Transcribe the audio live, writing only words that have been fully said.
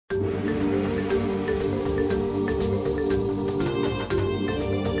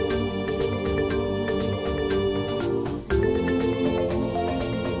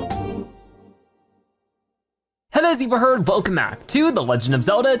as you've heard, welcome back to The Legend of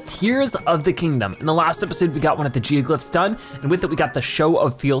Zelda Tears of the Kingdom. In the last episode, we got one of the geoglyphs done, and with it, we got the Show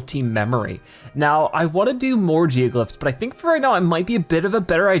of Fealty Memory. Now, I wanna do more geoglyphs, but I think for right now, it might be a bit of a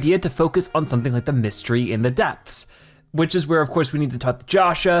better idea to focus on something like the mystery in the depths, which is where, of course, we need to talk to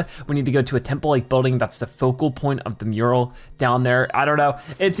Joshua. We need to go to a temple-like building. That's the focal point of the mural down there. I don't know,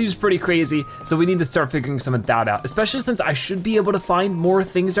 it seems pretty crazy. So we need to start figuring some of that out, especially since I should be able to find more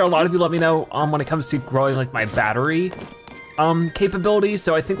things there. A lot of you let me know when it comes to growing like my battery capabilities.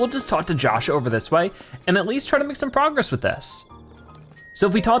 So I think we'll just talk to Joshua over this way and at least try to make some progress with this. So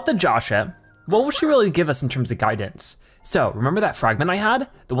if we talk to Joshua, what will she really give us in terms of guidance? So remember that fragment I had?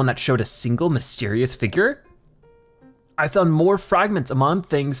 The one that showed a single mysterious figure? I found more fragments among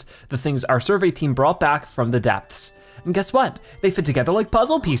the things our survey team brought back from the depths. And guess what? They fit together like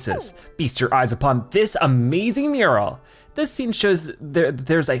puzzle pieces. Feast your eyes upon this amazing mural. This scene shows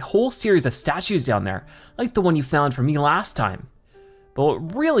there's a whole series of statues down there, like the one you found for me last time. But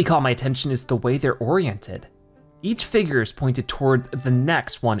what really caught my attention is the way they're oriented. Each figure is pointed toward the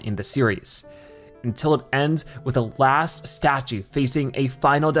next one in the series, until it ends with a last statue facing a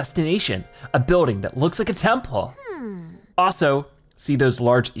final destination, a building that looks like a temple. Also, see those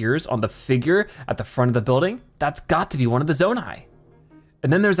large ears on the figure at the front of the building? That's got to be one of the Zonai.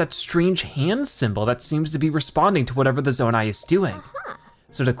 And then there's that strange hand symbol that seems to be responding to whatever the Zonai is doing.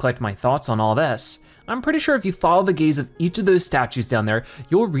 So to collect my thoughts on all this, I'm pretty sure if you follow the gaze of each of those statues down there,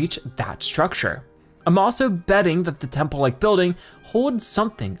 you'll reach that structure. I'm also betting that the temple-like building holds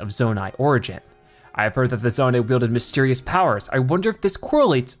something of Zonai origin. I've heard that the Zonai wielded mysterious powers. I wonder if this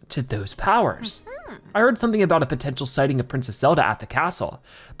correlates to those powers. I heard something about a potential sighting of Princess Zelda at the castle,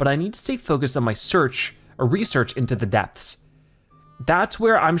 but I need to stay focused on my research into the depths. That's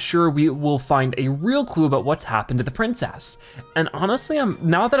where I'm sure we will find a real clue about what's happened to the princess. And honestly,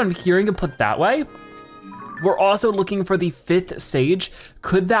 now that I'm hearing it put that way, we're also looking for the 5th sage.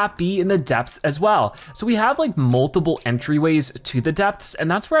 Could that be in the depths as well? So we have like multiple entryways to the depths,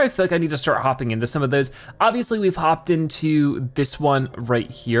 and that's where I feel like I need to start hopping into some of those. Obviously we've hopped into this one right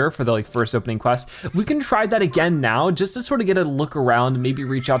here for the first opening quest. We can try that again now just to sort of get a look around, maybe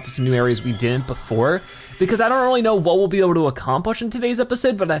reach out to some new areas we didn't before, because I don't really know what we'll be able to accomplish in today's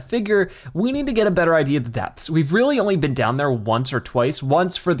episode, but I figure we need to get a better idea of the depths. We've really only been down there once or twice,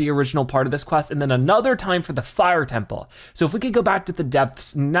 once for the original part of this quest, and then another time for the fire temple. So if we could go back to the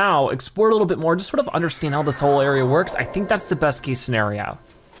depths now, explore a little bit more, just sort of understand how this whole area works, I think that's the best case scenario.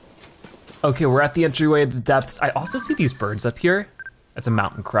 Okay, we're at the entryway of the depths. I also see these birds up here. That's a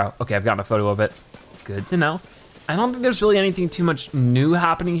mountain crow. Okay, I've gotten a photo of it. Good to know. I don't think there's really anything too much new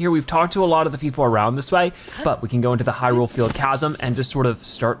happening here. We've talked to a lot of the people around this way, but we can go into the Hyrule Field Chasm and just sort of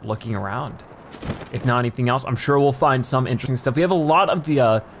start looking around. If not anything else, I'm sure we'll find some interesting stuff. We have a lot of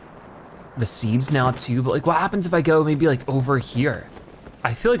the seeds now too, but what happens if I go maybe over here?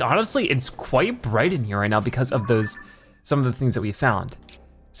 I feel like honestly, it's quite bright in here right now because of some of the things that we found.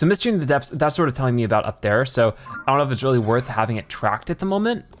 So Mystery in the Depths, that's sort of telling me about up there. So I don't know if it's really worth having it tracked at the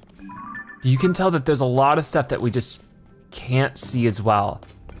moment. You can tell that there's a lot of stuff that we just can't see as well.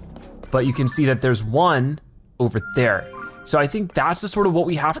 But you can see that there's one over there. So I think that's just sort of what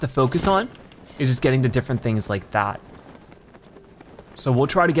we have to focus on, is just getting to different things like that. So we'll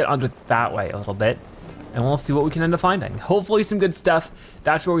try to get under that way a little bit, and we'll see what we can end up finding. Hopefully some good stuff.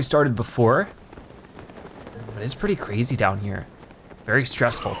 That's where we started before. But it's pretty crazy down here. Very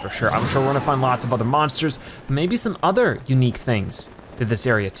stressful for sure. I'm sure we're gonna find lots of other monsters, maybe some other unique things to this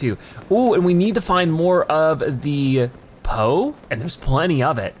area too. Ooh, and we need to find more of the Poe, and there's plenty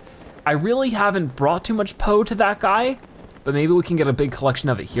of it. I really haven't brought too much Poe to that guy, but maybe we can get a big collection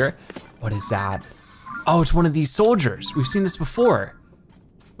of it here. What is that? Oh, it's one of these soldiers. We've seen this before.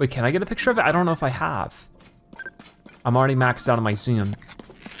 Wait, can I get a picture of it? I don't know if I have. I'm already maxed out on my zoom.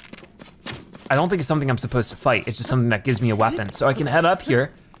 I don't think it's something I'm supposed to fight. It's just something that gives me a weapon. So I can head up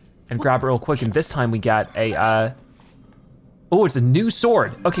here and grab it real quick, and this time we got a, oh, it's a new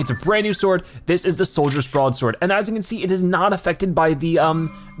sword. Okay, it's a brand new sword. This is the Soldier's Broadsword. And as you can see, it is not affected by the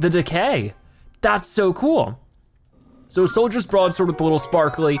decay. That's so cool. So a soldier's broadsword with a little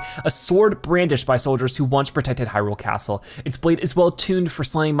sparkly, a sword brandished by soldiers who once protected Hyrule Castle. Its blade is well tuned for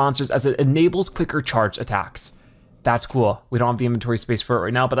slaying monsters as it enables quicker charge attacks. That's cool. We don't have the inventory space for it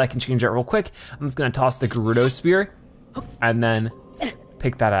right now, but I can change it real quick. I'm just gonna toss the Gerudo Spear and then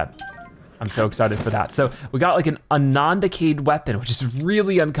pick that up. I'm so excited for that. So we got a non-decayed weapon, which is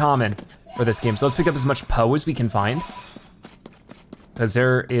really uncommon for this game. So let's pick up as much Poe as we can find, because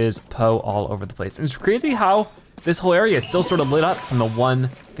there is Poe all over the place. And it's crazy how this whole area is still sort of lit up from the one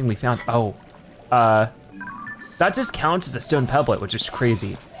thing we found. Oh, that just counts as a stone pebblet, which is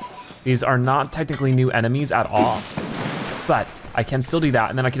crazy. These are not technically new enemies at all, but I can still do that,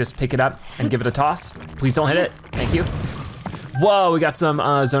 and then I can just pick it up and give it a toss. Please don't hit it, thank you. Whoa, we got some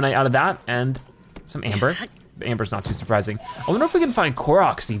Zonite out of that, and some amber. The amber's not too surprising. I wonder if we can find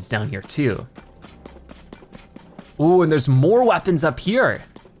Korok seeds down here too. Ooh, and there's more weapons up here.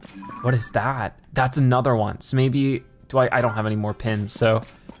 What is that? That's another one. So maybe, I don't have any more pins, so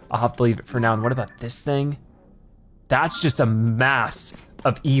I'll have to leave it for now. And what about this thing? That's just a mass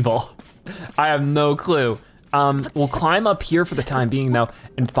of evil. I have no clue. We'll climb up here for the time being though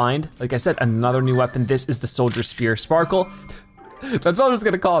and find, like I said, another new weapon. This is the Soldier Spear Sparkle. That's what I was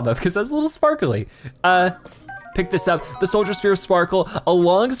gonna call it though, because that's a little sparkly. Pick this up, the Soldier Spear Sparkle, a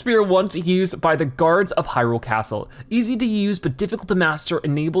long spear once used by the guards of Hyrule Castle. Easy to use, but difficult to master,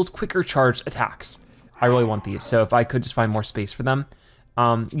 enables quicker charged attacks. I really want these, so if I could just find more space for them,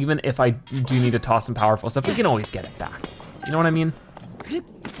 even if I do need to toss some powerful stuff, we can always get it back. You know what I mean?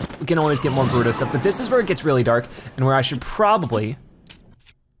 We can always get more Bruto stuff, but this is where it gets really dark and where I should probably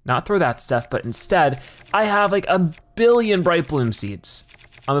not throw that stuff, but instead, I have like 1 billion Bright Bloom seeds.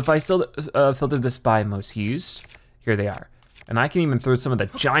 If I still filter this by most used, here they are. And I can even throw some of the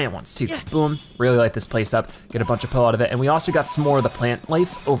giant ones too. Boom, really light this place up, get a bunch of pill out of it. And we also got some more of the plant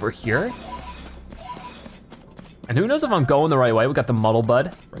life over here. And who knows if I'm going the right way. We got the Muddle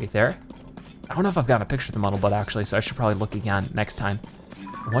Bud right there. I don't know if I've got a picture of the Muddle Bud actually, so I should probably look again next time.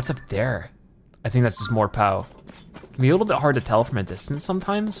 And what's up there? I think that's just more Poe. It can be a little bit hard to tell from a distance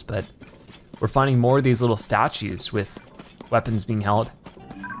sometimes, but we're finding more of these little statues with weapons being held.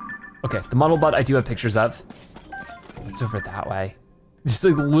 Okay, the Muddle Bud I do have pictures of. It's over that way. Just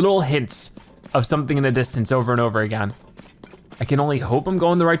like little hints of something in the distance over and over again. I can only hope I'm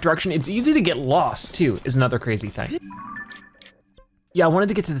going the right direction. It's easy to get lost too, is another crazy thing. Yeah, I wanted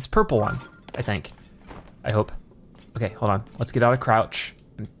to get to this purple one, I think. I hope. Okay, hold on. Let's get out of crouch.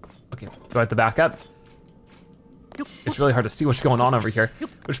 Okay, do I have to back up? It's really hard to see what's going on over here,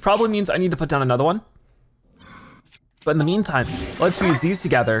 which probably means I need to put down another one. But in the meantime, let's fuse these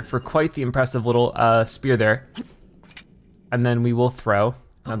together for quite the impressive little spear there. And then we will throw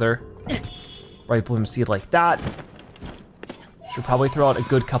another Bright Bloom seed like that. Should probably throw out a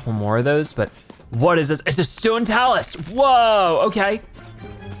good couple more of those, but what is this? It's a stone talus. Whoa, okay.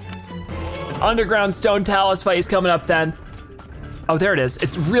 An underground stone talus fight is coming up then. Oh, there it is.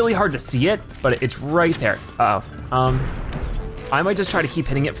 It's really hard to see it, but it's right there. Uh-oh. I might just try to keep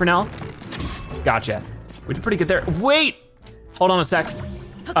hitting it for now. Gotcha. We did pretty good there. Wait, hold on a sec.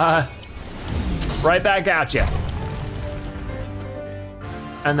 Right back at you.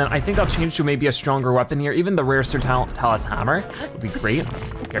 And then I think I'll change to maybe a stronger weapon here. Even the rare Sir Talus Hammer would be great.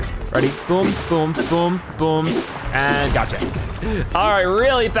 Here, ready? Boom, boom, boom, boom, and gotcha. All right,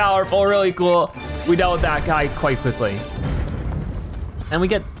 really powerful, really cool. We dealt with that guy quite quickly. And we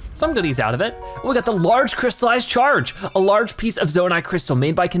get some goodies out of it. We got the large crystallized charge, a large piece of Zonite crystal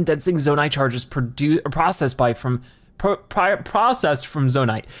made by condensing Zonite charges processed from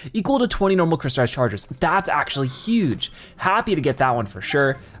Zonite, equal to 20 normal crystallized charges. That's actually huge. Happy to get that one for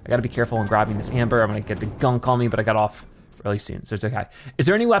sure. I gotta be careful when grabbing this amber. I'm gonna get the gunk on me, but I got off really soon, so it's okay. Is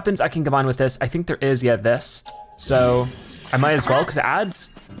there any weapons I can combine with this? I think there is, yeah, this. So I might as well, because it adds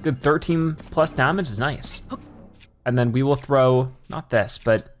good 13 plus damage is nice. And then we will throw, not this,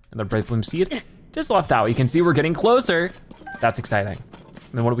 but another Bright Bloom seed. Just left out, you can see we're getting closer. That's exciting.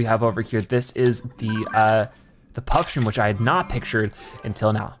 And then what do we have over here? This is the puff shroom, which I had not pictured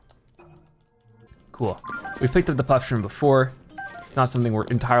until now. Cool. We've picked up the puff shroom before. It's not something we're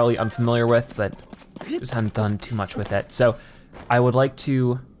entirely unfamiliar with, but just haven't done too much with it. So I would like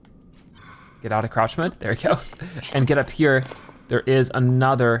to get out of crouch mode, there we go, and get up here. There is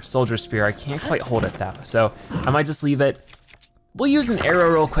another soldier spear. I can't quite hold it though, so I might just leave it. We'll use an arrow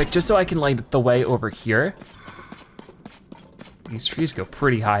real quick just so I can light the way over here. These trees go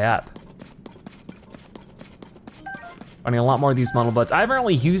pretty high up. Finding a lot more of these Muddle Buds. I haven't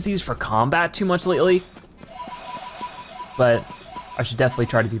really used these for combat too much lately, but I should definitely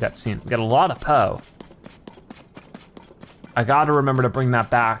try to do that soon. We got a lot of Poe. I gotta remember to bring that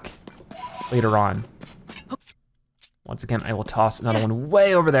back later on. Once again, I will toss another one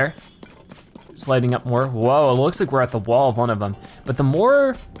way over there. Just lighting up more. Whoa, it looks like we're at the wall of one of them. But the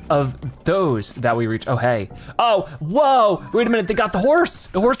more of those that we reach, oh hey. Oh, whoa, wait a minute, they got the horse.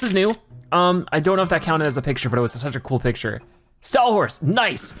 The horse is new. I don't know if that counted as a picture, but it was such a cool picture. Stall horse,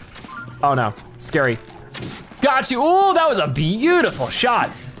 nice. Oh no, scary. Got you, oh, that was a beautiful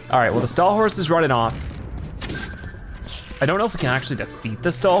shot. All right, well the stall horse is running off. I don't know if we can actually defeat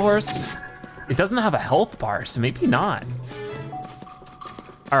the stall horse. It doesn't have a health bar, so maybe not.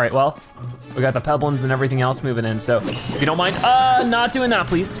 All right, well, we got the pebblins and everything else moving in, so if you don't mind, not doing that,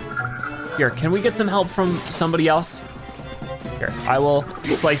 please. Here, can we get some help from somebody else? Here, I will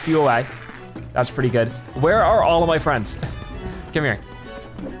slice you away. That's pretty good. Where are all of my friends? Come here.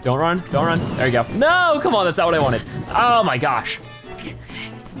 Don't run, don't run. There you go. No, come on, that's not what I wanted. Oh my gosh.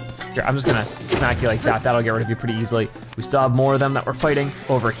 Here, I'm just gonna smack you like that. That'll get rid of you pretty easily. We still have more of them that we're fighting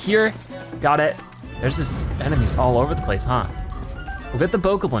over here. Got it. There's just enemies all over the place, huh? We'll get the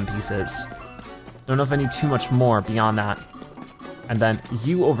Bokoblin pieces. Don't know if I need too much more beyond that. And then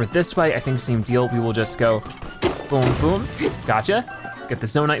you over this way, I think same deal. We will just go boom, boom. Gotcha. Get the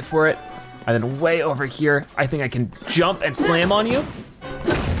Zonite for it. And then way over here, I think I can jump and slam on you.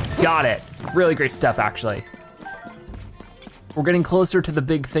 Got it. Really great stuff, actually. We're getting closer to the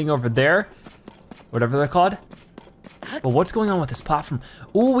big thing over there, whatever they're called. But what's going on with this platform?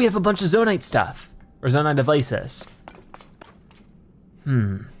 Ooh, we have a bunch of Zonite stuff, or Zonite devices.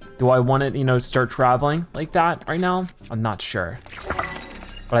 Do I want it, you know, start traveling like that right now? I'm not sure.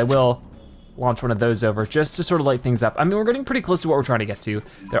 But I will launch one of those over just to sort of light things up. I mean, we're getting pretty close to what we're trying to get to.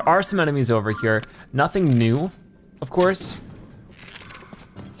 There are some enemies over here. Nothing new, of course.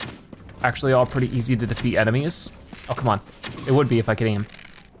 Actually, all pretty easy to defeat enemies. Oh, come on. It would be if I could aim.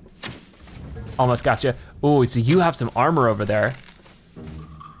 Almost gotcha. Ooh, so you have some armor over there.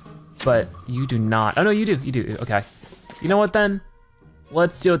 But you do not. Oh no, you do, okay. You know what then?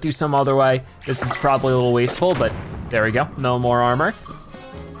 Let's do it through some other way. This is probably a little wasteful, but there we go, no more armor.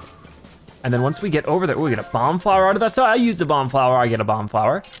 And then once we get over there, ooh, we get a bomb flower out of that. So I used a bomb flower, I get a bomb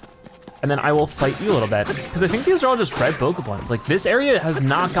flower. And then I will fight you a little bit, because I think these are all just red Bokoblins. Like, this area has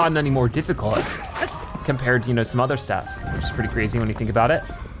not gotten any more difficult compared to, you know, some other stuff, which is pretty crazy when you think about it.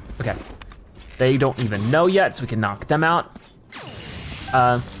 Okay, they don't even know yet, so we can knock them out.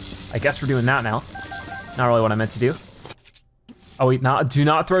 I guess we're doing that now. Not really what I meant to do. Oh wait, do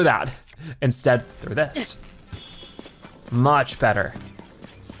not throw that. Instead, throw this. Much better.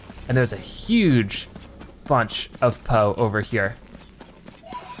 And there's a huge bunch of Poe over here.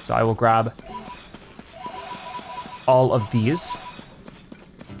 So I will grab all of these.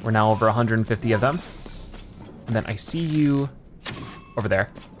 We're now over 150 of them. And then I see you over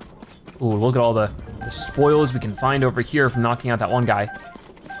there. Ooh, look at all the spoils we can find over here from knocking out that one guy.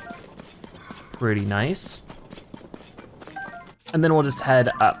 Pretty nice. And then we'll just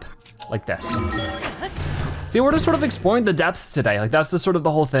head up like this. See, we're just sort of exploring the depths today. Like, that's just sort of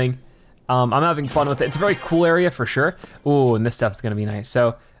the whole thing. I'm having fun with it. It's a very cool area for sure. Ooh, and this stuff's gonna be nice.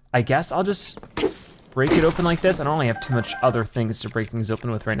 So I guess I'll just break it open like this. I don't really have too much other things to break things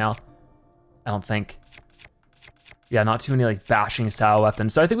open with right now. I don't think. Yeah, not too many like bashing style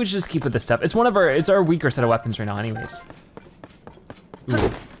weapons. So I think we should just keep with this stuff. It's our weaker set of weapons right now anyways.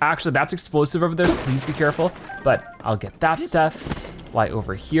 Ooh. Actually, that's explosive over there, so please be careful. But I'll get that stuff, fly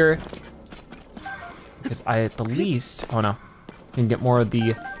over here. Because I, at the least, oh no, can get more of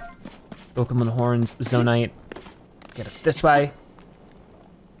the Bokoblin horns, Zonite. Get it this way.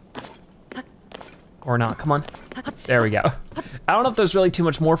 Or not, come on. There we go. I don't know if there's really too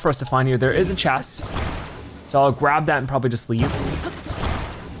much more for us to find here. There is a chest, so I'll grab that and probably just leave.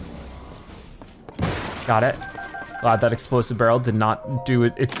 Got it. Glad that explosive barrel did not do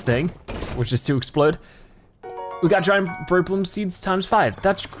its thing, which is to explode. We got giant bird bloom seeds ×5.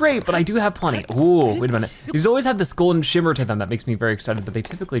 That's great, but I do have plenty. Ooh, wait a minute. These always have this golden shimmer to them that makes me very excited, but they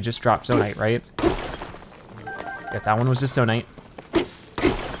typically just drop Zonite, right? Yeah, that one was just Zonite.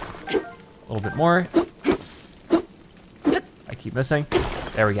 A little bit more. I keep missing.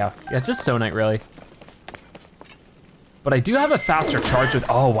 There we go. Yeah, it's just Zonite, really. But I do have a faster charge with,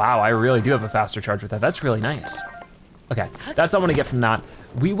 oh wow, I really do have a faster charge with that. That's really nice. Okay, that's all I'm gonna get from that.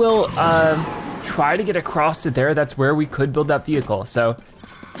 We will try to get across to there. That's where we could build that vehicle. So,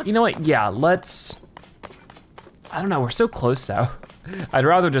 you know what, yeah, let's, I don't know, we're so close though. I'd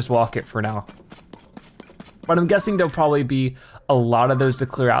rather just walk it for now. But I'm guessing there'll probably be a lot of those to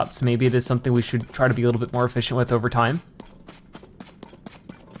clear out, so maybe it is something we should try to be a little bit more efficient with over time.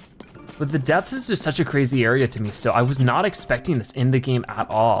 But the depths is just such a crazy area to me still. I was not expecting this in the game at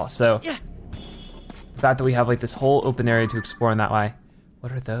all, so. Yeah. The fact that we have like this whole open area to explore in that way.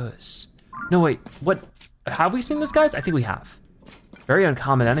 What are those? No, wait, what? Have we seen those guys? I think we have. Very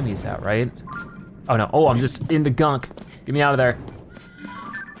uncommon enemies out, right? Oh no, oh, I'm just in the gunk. Get me out of there.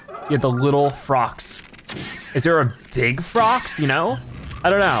 Yeah, the little Frox. Is there a big Frox, you know?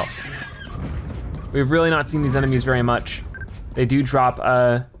 I don't know. We've really not seen these enemies very much. They do drop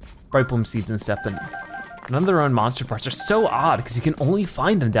bright bloom seeds and stuff, but none of their own monster parts are so odd because you can only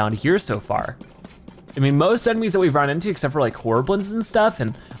find them down here so far. I mean, most enemies that we've run into, except for like Horriblins and stuff,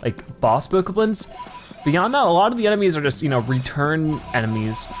 and like boss Bokoblins, beyond that, a lot of the enemies are just, you know, return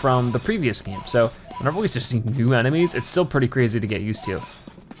enemies from the previous game. So whenever we just see new enemies, it's still pretty crazy to get used to.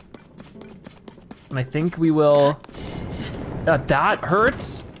 And I think we will, that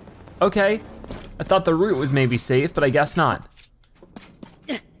hurts? Okay, I thought the root was maybe safe, but I guess not.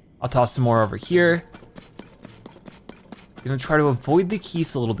 I'll toss some more over here. Gonna try to avoid the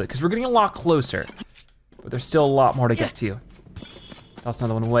keys a little bit because we're getting a lot closer, but there's still a lot more to get to. Toss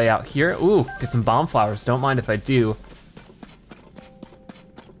another one way out here. Ooh, get some bomb flowers. Don't mind if I do.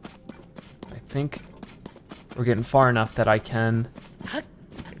 I think we're getting far enough that I can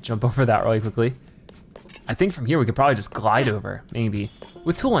jump over that really quickly. I think from here we could probably just glide over, maybe,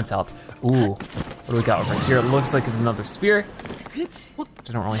 with Toolin's help. Ooh, what do we got over here? It looks like it's another spear, which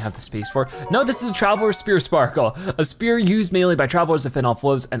I don't really have the space for. No, this is a Traveler's Spear Sparkle, a spear used mainly by travelers to fend off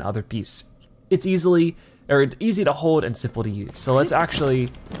wolves and other beasts. It's easy to hold and simple to use. So let's actually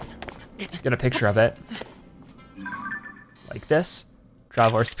get a picture of it. Like this,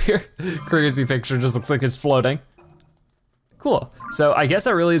 Traveler's Spear. Crazy picture, just looks like it's floating. Cool, so I guess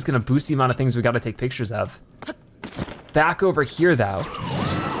that really is gonna boost the amount of things we gotta take pictures of. Back over here though,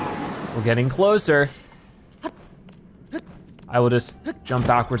 we're getting closer. I will just jump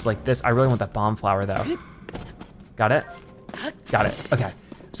backwards like this. I really want that bomb flower though. Got it? Got it, okay.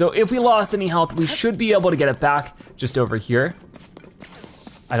 So if we lost any health, we should be able to get it back just over here.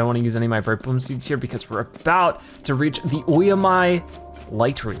 I don't wanna use any of my bird bloom seeds here because we're about to reach the Oyamai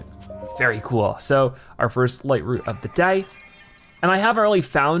light root. Very cool. So our first light root of the day. And I haven't really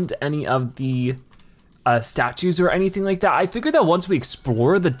found any of the statues or anything like that. I figured that once we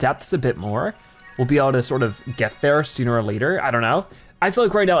explore the depths a bit more, we'll be able to sort of get there sooner or later. I don't know. I feel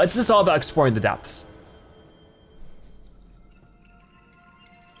like right now it's just all about exploring the depths.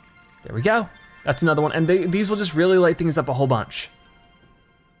 There we go. That's another one. And these will just really light things up a whole bunch.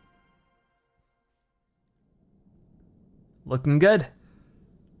 Looking good.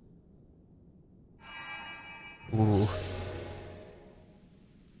 Ooh.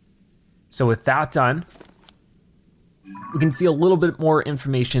 So with that done, we can see a little bit more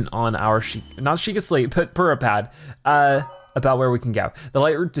information on our not Sheikah Slate, but Purapad, about where we can go. The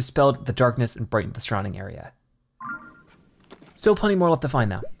light root dispelled the darkness and brightened the surrounding area. Still plenty more left to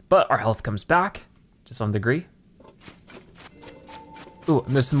find though, but our health comes back to some degree. Ooh,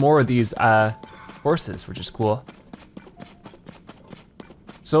 and there's some more of these horses, which is cool.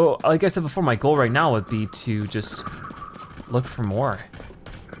 So, like I said before, my goal right now would be to just look for more.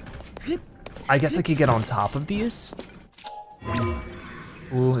 I guess I could get on top of these.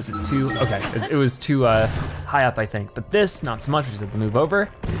 Ooh, is it too, okay, it was too high up, I think. But this, not so much, we just have to move over.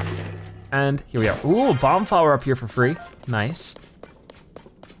 And here we are. Ooh, bomb flower up here for free, nice.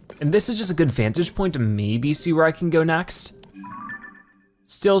 And this is just a good vantage point to maybe see where I can go next.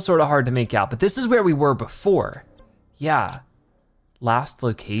 Still sort of hard to make out, but this is where we were before. Yeah, last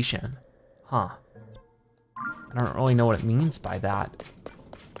location, huh. I don't really know what it means by that.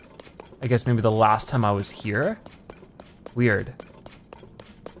 I guess maybe the last time I was here? Weird.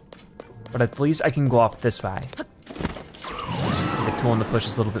 But at least I can go off this way. Get Tool in the push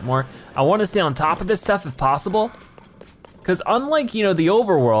a little bit more. I wanna stay on top of this stuff if possible, because unlike, you know, the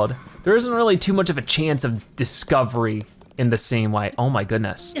overworld, there isn't really too much of a chance of discovery in the same way. Oh my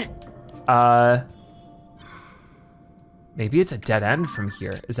goodness. Maybe it's a dead end from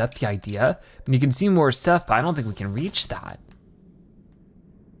here. Is that the idea? And you can see more stuff, but I don't think we can reach that.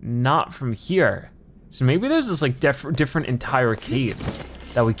 Not from here. So maybe there's this like different entire caves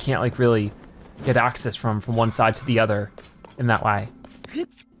that we can't like really get access from one side to the other in that way.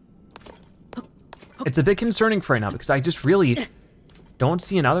 It's a bit concerning for right now because I just really don't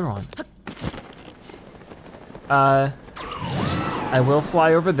see another one. I will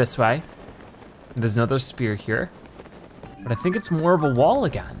fly over this way. There's another spear here, but I think it's more of a wall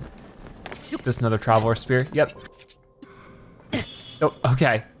again. Is this another Traveler Spear? Yep. Oh,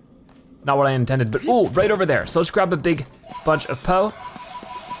 okay. Not what I intended, but ooh, right over there. So let's grab a big bunch of Poe.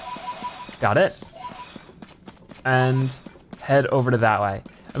 Got it. And head over to that way.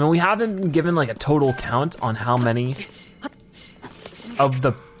 I mean, we haven't been given like a total count on how many of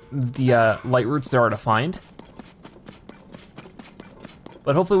the light roots there are to find.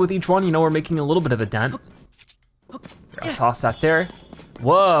 But hopefully with each one, you know, we're making a little bit of a dent. I'll toss that there.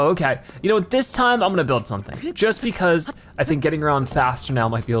 Whoa, okay. You know what, this time I'm gonna build something. Just because I think getting around faster now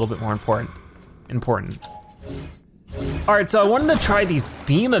might be a little bit more important. All right, so I wanted to try these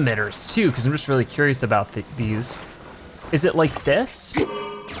beam emitters too, because I'm just really curious about these. Is it like this?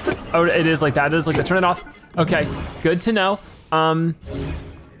 Oh, it is like that, it is like that, turn it off. Okay, good to know.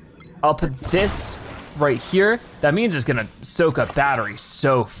 I'll put this right here. That means it's gonna soak up battery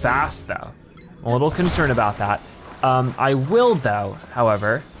so fast though. I'm a little concerned about that. I will though,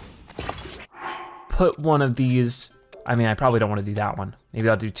 however, put one of these I mean, I probably don't wanna do that one. Maybe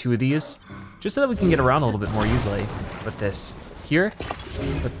I'll do 2 of these, just so that we can get around a little bit more easily. Put this here,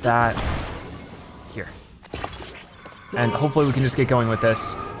 put that here. And hopefully we can just get going with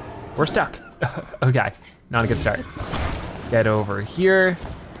this. We're stuck. Okay, not a good start. Get over here.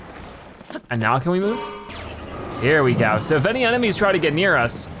 And now can we move? Here we go. So if any enemies try to get near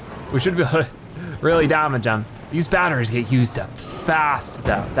us, we should be able to really damage them. These batteries get used up fast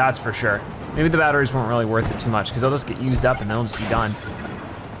though, that's for sure. Maybe the batteries weren't really worth it too much because they'll just get used up and they'll just be done.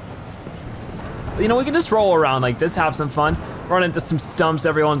 But, you know, we can just roll around like this, have some fun, run into some stumps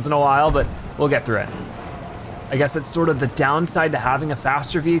every once in a while, but we'll get through it. I guess that's sort of the downside to having a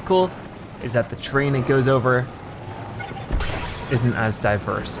faster vehicle, is that the terrain it goes over isn't as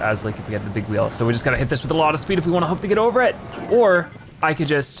diverse as like if we had the big wheel. So we just gotta hit this with a lot of speed if we wanna hope to get over it. Or I could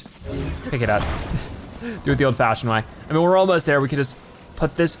just pick it up, do it the old fashioned way. I mean, we're almost there. We could just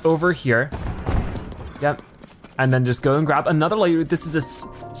put this over here. Yep, and then just go and grab another light root. This is a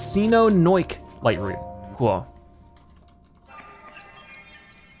Sino Noik light root, cool.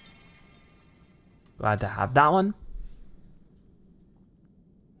 Glad to have that one.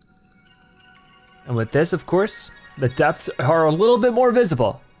 And with this, of course, the depths are a little bit more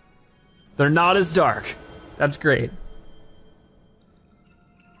visible. They're not as dark. That's great.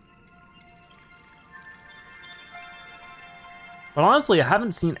 But honestly, I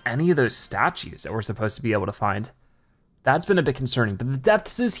haven't seen any of those statues that we're supposed to be able to find. That's been a bit concerning, but the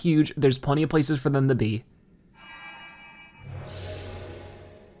depths is huge. There's plenty of places for them to be.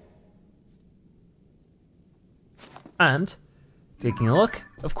 And taking a look,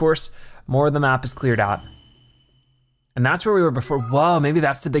 of course, more of the map is cleared out. And that's where we were before. Whoa, maybe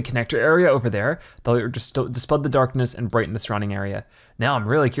that's the big connector area over there. They'll just dispel the darkness and brighten the surrounding area. Now I'm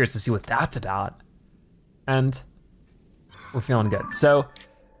really curious to see what that's about. And we're feeling good. So,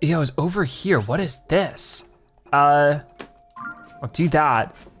 yeah, it was over here. What is this? I'll do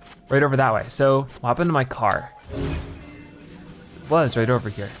that right over that way. So, what happened to my car? It was right over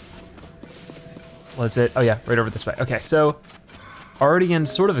here. Was it? Oh yeah, right over this way. Okay, so already in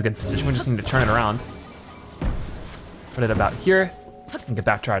sort of a good position. We just need to turn it around. Put it about here and get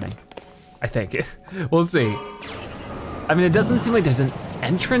back to riding, I think. We'll see. I mean, it doesn't seem like there's an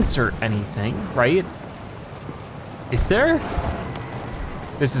entrance or anything, right? Is there?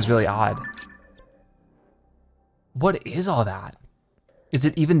 This is really odd. What is all that? Is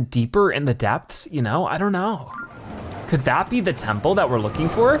it even deeper in the depths? You know, I don't know. Could that be the temple that we're looking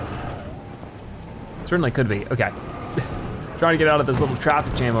for? Certainly could be, okay. Trying to get out of this little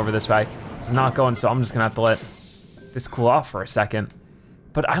traffic jam over this way. This is not going, so I'm just gonna have to let this cool off for a second.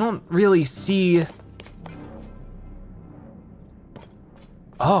 But I don't really see.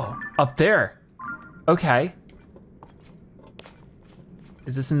 Oh, up there. Okay.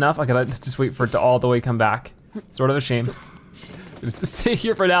 Is this enough? I gotta just wait for it to all the way come back. Sort of a shame. Just to stay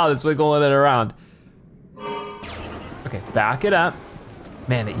here for now, just wiggling it around. Okay, back it up.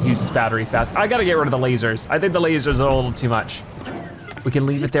 Man, it uses battery fast. I gotta get rid of the lasers. I think the lasers are a little too much. We can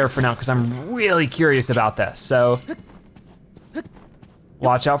leave it there for now because I'm really curious about this. So,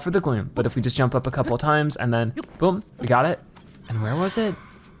 watch out for the gloom. But if we just jump up a couple of times and then boom, we got it. And where was it?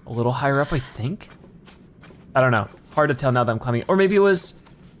 A little higher up, I think. I don't know, hard to tell now that I'm climbing. Or maybe it was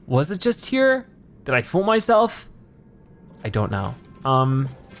it just here? Did I fool myself? I don't know. I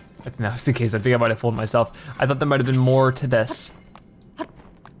think that was the case. I think I might have fooled myself. I thought there might have been more to this.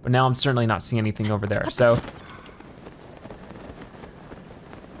 But now I'm certainly not seeing anything over there, so.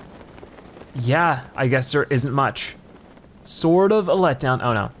 Yeah, I guess there isn't much. Sort of a letdown.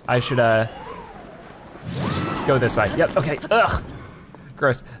 Oh no, I should go this way. Yep, okay, ugh,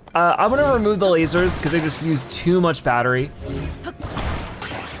 gross. I'm gonna remove the lasers because they just use too much battery.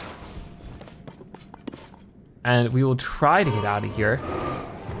 And we will try to get out of here.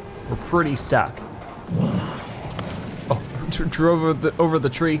 We're pretty stuck. Oh, drove over the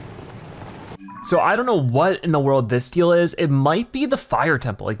tree. So I don't know what in the world this deal is. It might be the fire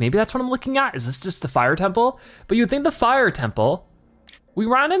temple. Like maybe that's what I'm looking at. Is this just the fire temple? But you'd think the fire temple, we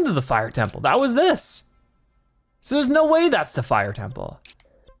ran into the fire temple. That was this. So there's no way that's the fire temple,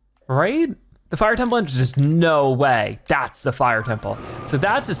 right? The fire temple, there's just no way that's the fire temple. So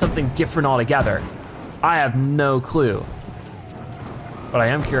that's just something different altogether. I have no clue, but I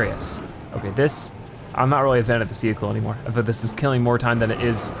am curious. Okay, this, I'm not really a fan of this vehicle anymore. I thought this is killing more time than it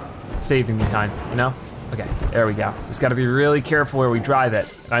is saving me time, you know? Okay, there we go. Just gotta be really careful where we drive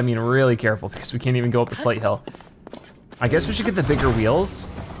it. I mean really careful because we can't even go up a slight hill. I guess we should get the bigger wheels.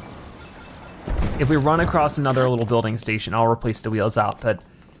 If we run across another little building station, I'll replace the wheels out, but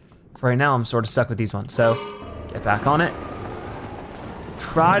for right now, I'm sort of stuck with these ones. So get back on it.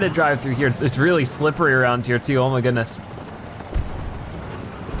 try to drive through here. It's really slippery around here too, oh my goodness.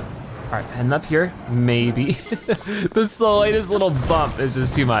 All right, heading up here, maybe. The slightest little bump is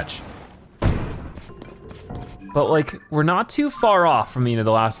just too much. But like, we're not too far off from, the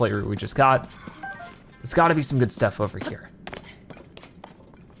last light route we just got. There's gotta be some good stuff over here.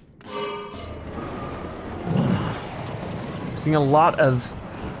 I'm seeing a lot of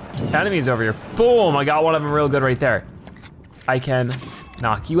enemies over here. Boom, I got one of them real good right there. I can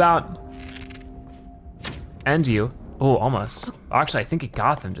knock you out. And you, oh, almost. Actually, I think it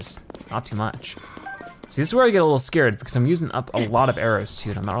got them, just not too much. See, this is where I get a little scared because I'm using up a lot of arrows too,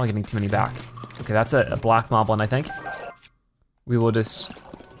 and I'm not really getting too many back. Okay, that's a black malevolent, I think. We will just,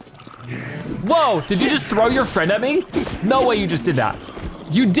 whoa, did you just throw your friend at me? No way you just did that.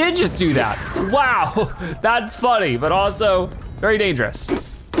 You did just do that. Wow, that's funny, but also very dangerous.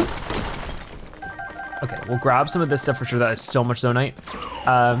 Okay, we'll grab some of this stuff for sure. That is so much zonite.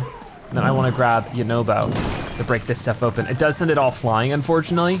 Then I wanna grab Yonobo to break this stuff open. It does send it all flying,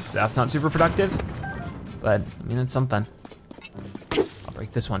 unfortunately, so that's not super productive, but it's something. I'll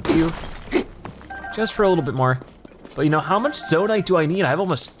break this one too, just for a little bit more. But how much zonite do I need? I have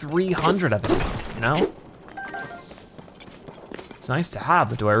almost 300 of it, It's nice to have,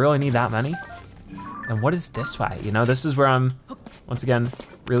 but do I really need that many? And what is this way? This is where I'm, once again,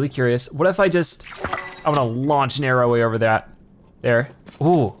 really curious. What if I wanna launch an arrow way over there.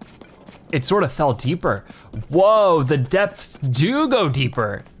 Ooh, it sort of fell deeper. Whoa, the depths do go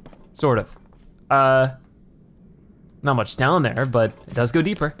deeper, sort of. Not much down there, but it does go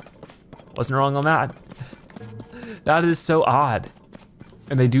deeper. Wasn't wrong on that. That is so odd.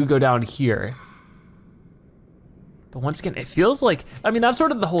 And they do go down here. But once again, it feels like, that's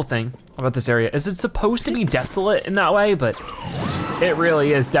sort of the whole thing about this area, is it's supposed to be desolate in that way, but it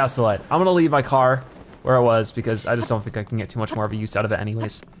really is desolate. I'm gonna leave my car where it was because I just don't think I can get too much more of a use out of it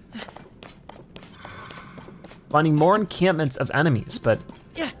anyways. Finding more encampments of enemies, but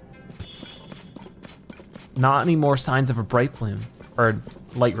not any more signs of a bright bloom or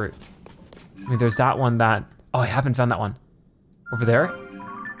light root. There's that one that, oh, I haven't found that one. Over there,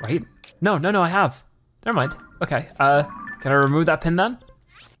 right? No, I have. Never mind, okay. Can I remove that pin then?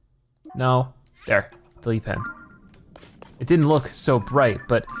 No, there, delete pin. It didn't look so bright,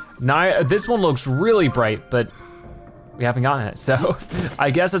 but now this one looks really bright, but we haven't gotten it, so I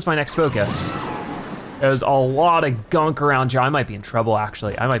guess that's my next focus. There's a lot of gunk around here. I might be in trouble,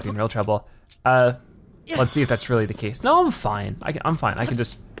 actually. I might be in real trouble. Let's see if that's really the case. No, I'm fine. I'm fine. I can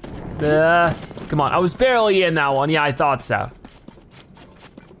just, come on. I was barely in that one. Yeah, I thought so.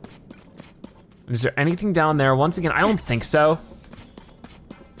 Is there anything down there? Once again, I don't think so.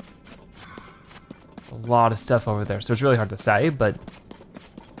 There's a lot of stuff over there, so it's really hard to say, but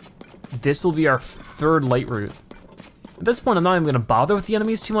this will be our third light route. At this point, I'm not even gonna bother with the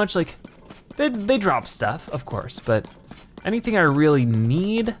enemies too much. Like, they drop stuff, of course, but anything I really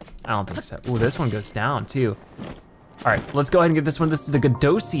need, I don't think so. Ooh, this one goes down too. All right, let's go ahead and get this one. This is the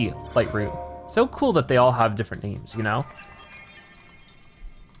Godosi light route. So cool that they all have different names,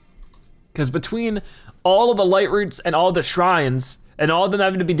 Because between all of the light routes and all the shrines, and all of them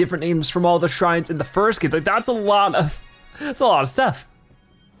having to be different names from all the shrines in the first game, like that's a lot of stuff.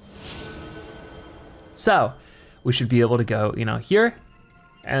 So, we should be able to go, here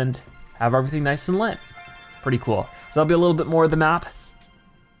and have everything nice and lit. Pretty cool. So that'll be a little bit more of the map.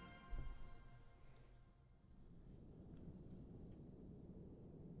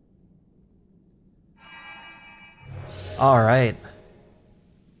 All right.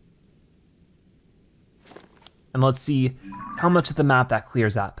 And let's see how much of the map that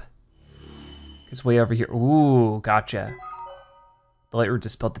clears up. Because way over here, ooh, gotcha. The light route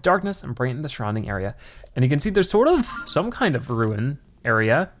dispelled the darkness and brightened the surrounding area. And you can see there's sort of some kind of ruin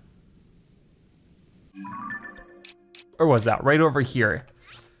area. Or was that right over here?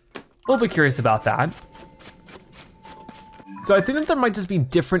 A little bit curious about that. So I think that there might just be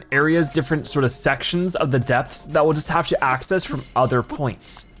different areas, different sort of sections of the depths that we'll just have to access from other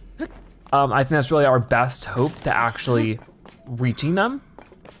points. I think that's really our best hope to actually reaching them.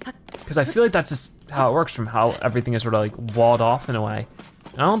 Because I feel like that's just how it works from how everything is sort of like walled off in a way.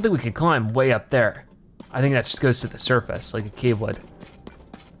 And I don't think we could climb way up there. I think that just goes to the surface like a cave would.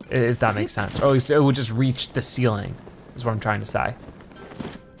 If that makes sense. Or at least it would just reach the ceiling, is what I'm trying to say.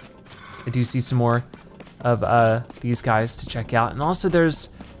 I do see some more of these guys to check out. And also there's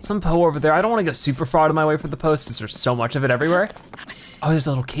some Poe over there. I don't wanna go super far out of my way for the Poe since there's so much of it everywhere. Oh, there's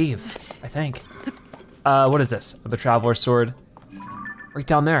a little cave, I think. What is this? The Traveler's Sword. Right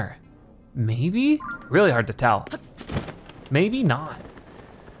down there. Maybe? Really hard to tell. Maybe not.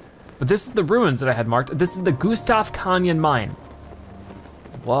 But this is the ruins that I had marked. This is the Gustav Canyon Mine.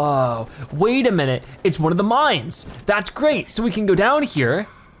 Whoa, wait a minute. It's one of the mines. That's great. So we can go down here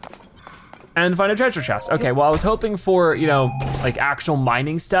and find a treasure chest. Okay, well, I was hoping for, you know, like actual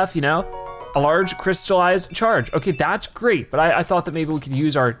mining stuff, you know? A large crystallized charge. Okay, that's great, but I thought that maybe we could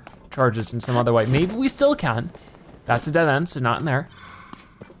use our charges in some other way. Maybe we still can. That's a dead end, so not in there.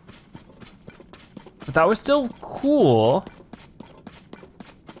 But that was still cool.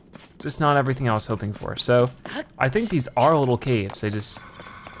 Just not everything I was hoping for. So I think these are little caves. They just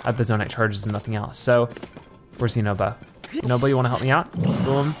have the zonite charges and nothing else. So where's Zenoba? Zenoba, you wanna help me out?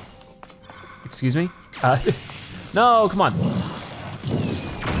 Boom. Excuse me? No, come on.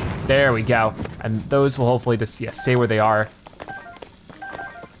 There we go. And those will hopefully just, yeah, stay where they are.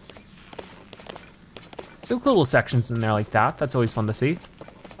 Some cool little sections in there like that. That's always fun to see.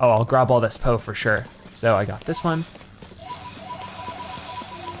 Oh, I'll grab all this Po for sure. So I got this one.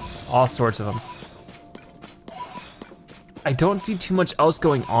 All sorts of them. I don't see too much else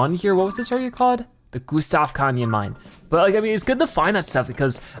going on here. What was this area called? The Gustav Canyon Mine. But like, I mean, it's good to find that stuff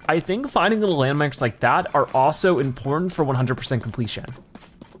because I think finding little landmarks like that are also important for 100% completion.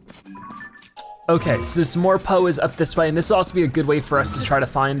 Okay, so some more Po is up this way, and this will also be a good way for us to try to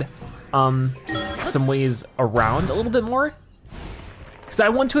find some ways around a little bit more. Because I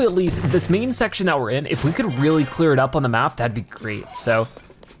want to at least, this main section that we're in, if we could really clear it up on the map, that'd be great. So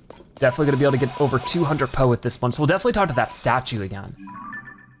definitely gonna be able to get over 200 Po with this one. So we'll definitely talk to that statue again.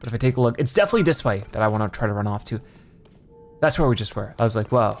 But if I take a look, it's definitely this way that I wanna try to run off to. That's where we just were. I was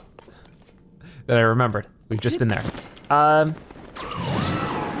like, whoa. Then I remembered, we've just been there.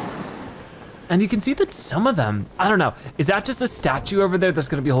 And you can see that some of them, I don't know, is that just a statue over there that's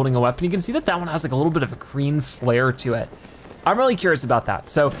gonna be holding a weapon? You can see that that one has like a little bit of a green flare to it. I'm really curious about that.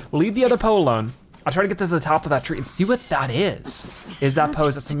 So we'll leave the other Po alone. I'll try to get to the top of that tree and see what that is. Is that Po,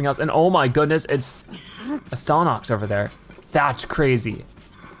 is that something else? And oh my goodness, it's a Stalnox over there. That's crazy.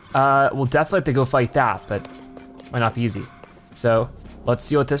 We'll definitely have to go fight that, but might not be easy. So let's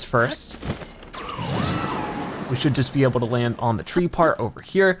deal with this first. We should just be able to land on the tree part over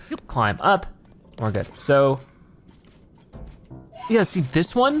here, climb up, we're good. So, yeah, see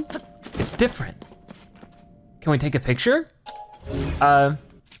this one, it's different. Can we take a picture? My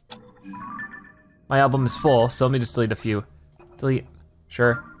album is full, so let me just delete a few. Delete,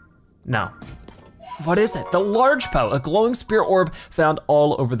 sure, no. What is it? The large Po, a glowing spirit orb found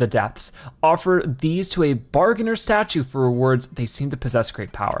all over the depths. Offer these to a bargainer statue for rewards. They seem to possess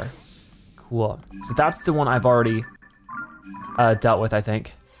great power. Cool, so that's the one I've already dealt with, I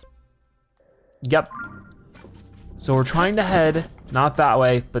think. Yep. So we're trying to head, not that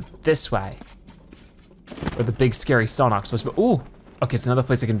way, but this way. Where the big scary Stalnox was, but ooh, okay, it's another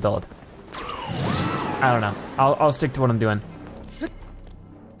place I can build. I don't know, I'll stick to what I'm doing.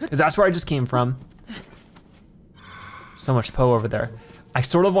 Cause that's where I just came from. So much Po over there. I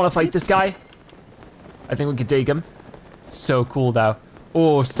sort of wanna fight this guy. I think we could take him. So cool though.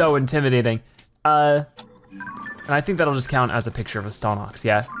 Oh, so intimidating. And I think that'll just count as a picture of a Stalnox,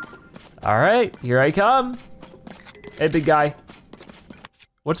 yeah. All right, here I come. Hey, big guy.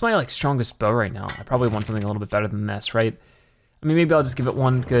 What's my like strongest bow right now? I probably want something a little bit better than this, right? I mean, maybe I'll just give it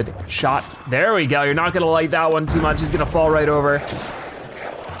one good shot. There we go, you're not gonna like that one too much. He's gonna fall right over.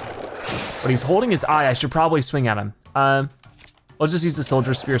 But he's holding his eye, I should probably swing at him. Let's just use the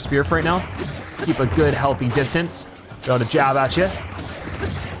Soldier Spear for right now. Keep a good, healthy distance. Go to jab at you.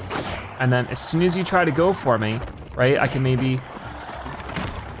 And then as soon as you try to go for me, right, I can maybe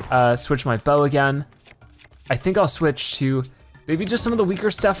switch my bow again. I think I'll switch to maybe just some of the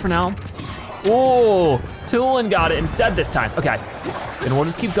weaker stuff for now. Oh, Tulin got it instead this time. Okay, then we'll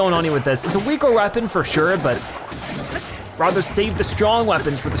just keep going on here with this. It's a weaker weapon for sure, but rather save the strong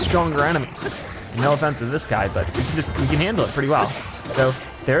weapons for the stronger enemies. No offense to this guy, but we can handle it pretty well. So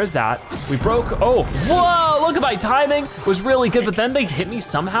there's that. We broke, oh, whoa, look at my timing. It was really good, but then they hit me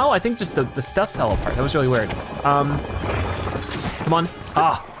somehow. I think just the stuff fell apart. That was really weird. Come on,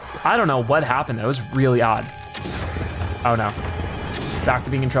 I don't know what happened. That was really odd. Oh no, back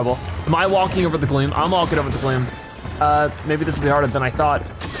to being in trouble. Am I walking over the gloom? I'm walking over the gloom. Maybe this will be harder than I thought.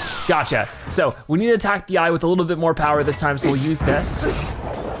 Gotcha. So we need to attack the eye with a little bit more power this time, so we'll use this.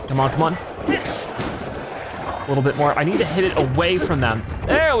 Come on, come on. A little bit more. I need to hit it away from them.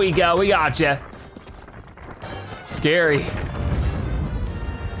 There we go, we gotcha. Scary.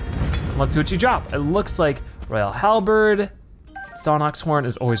 Let's see what you drop. It looks like Royal Halberd. Stalnox Horn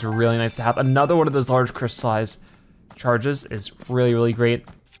is always really nice to have. Another one of those large crystallized charges is really, really great.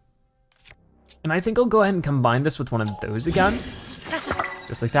 And I think I'll go ahead and combine this with one of those again.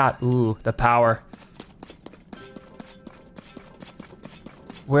 Just like that, ooh, the power.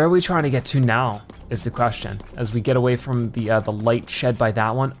 Where are we trying to get to now? is the question. As we get away from the light shed by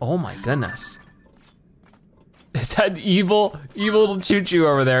that one. Oh my goodness. It's that evil little choo-choo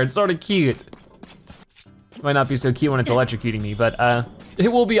over there. It's sort of cute. Might not be so cute when it's electrocuting me, but it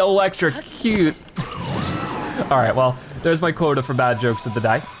will be electric cute. All right, well, there's my quota for bad jokes of the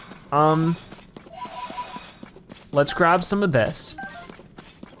day. Let's grab some of this.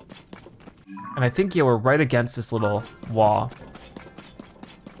 And I think, yeah, we're right against this little wall.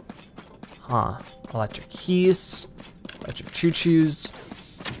 Huh, electric keys, electric choo-choos.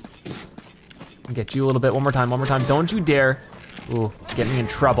 Get you a little bit, one more time, don't you dare. Ooh, get me in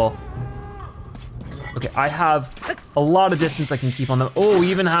trouble. Okay, I have a lot of distance I can keep on them. Oh, we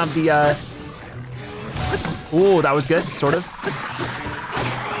even have the, oh, that was good, sort of.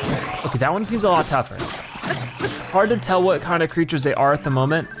 Okay, that one seems a lot tougher. Hard to tell what kind of creatures they are at the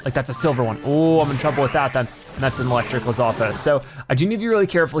moment. Like that's a silver one. Oh, I'm in trouble with that then. And that's an electric Lizalfos. So I do need to be really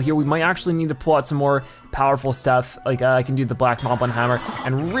careful here. We might actually need to pull out some more powerful stuff. Like I can do the black malevolent hammer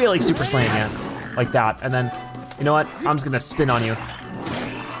and really super slam it like that. And then, you know what? I'm just gonna spin on you.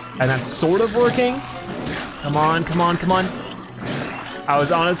 And that's sort of working. Come on, come on, come on. I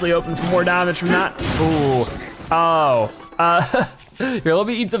was honestly hoping for more damage from that. Ooh, oh. Here, let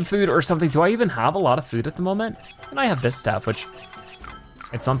me eat some food or something. Do I even have a lot of food at the moment? And I have this stuff, which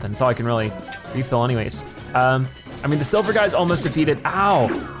it's something, so I can really refill anyways. I mean, the silver guy's almost defeated. Ow,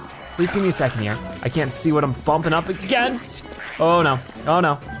 please give me a second here. I can't see what I'm bumping up against. Oh no, oh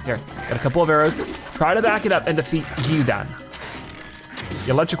no. Here, got a couple of arrows. Try to back it up and defeat you then.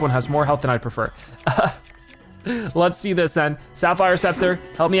 The electric one has more health than I'd prefer. Let's see this then. Sapphire Scepter,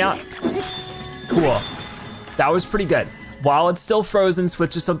 help me out. Cool, that was pretty good. While it's still frozen,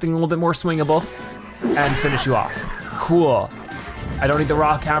 switch to something a little bit more swingable and finish you off. Cool. I don't need the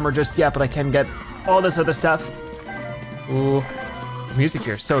rock hammer just yet, but I can get all this other stuff. Ooh, the music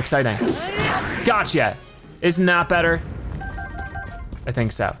here is so exciting. Gotcha, isn't that better? I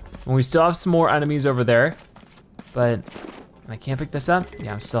think so. And we still have some more enemies over there, but I can't pick this up.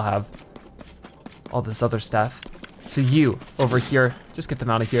 Yeah, I still have all this other stuff. So you over here, just get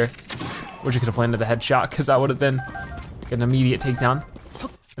them out of here. Wish you could have landed the headshot because that would have been an immediate takedown.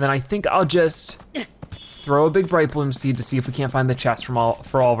 And then I think I'll just throw a big bright bloom seed to see if we can't find the chest for all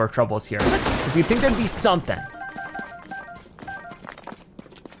of our troubles here. Because you'd think there'd be something.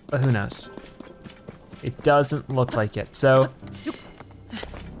 But who knows? It doesn't look like it. So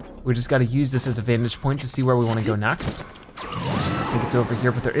we just gotta use this as a vantage point to see where we wanna go next. I think it's over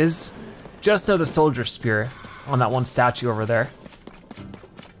here, but there is just another soldier spear on that one statue over there.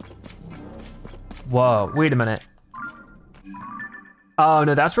 Whoa, wait a minute. Oh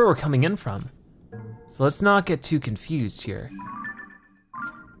no, that's where we're coming in from. So let's not get too confused here.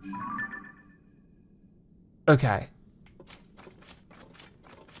 Okay.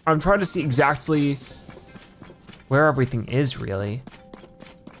 I'm trying to see exactly where everything is really.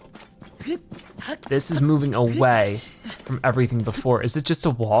 This is moving away from everything before. Is it just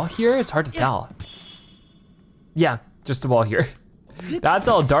a wall here? It's hard to tell. Yeah, just a wall here. That's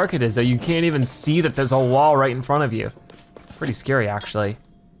how dark it is, though. You can't even see that there's a wall right in front of you. Pretty scary, actually.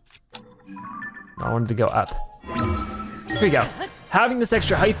 I wanted to go up. Here we go. Having this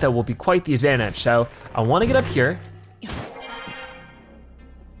extra height, though, will be quite the advantage. So I want to get up here.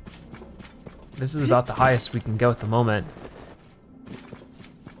 This is about the highest we can go at the moment.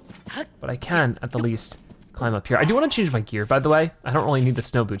 But I can, at the least, climb up here. I do want to change my gear, by the way. I don't really need the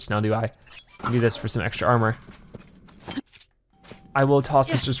snow boots now, do I? I need this for some extra armor. I will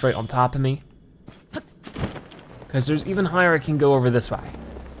toss this just right on top of me. Because there's even higher I can go over this way.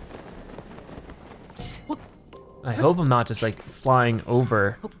 I hope I'm not just like flying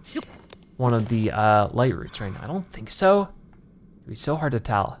over one of the light routes right now. I don't think so. It'd be so hard to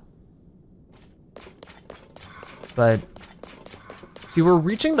tell. But see, we're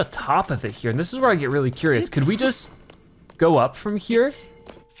reaching the top of it here, and this is where I get really curious. Could we just go up from here?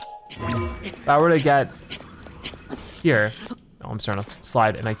 If I were to get here, oh, I'm starting to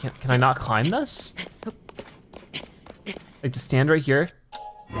slide, and can I not climb this? Like to stand right here?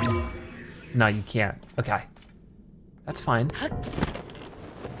 No, you can't. Okay, that's fine.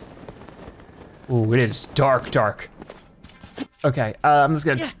 Ooh, it is dark, dark. Okay, I'm just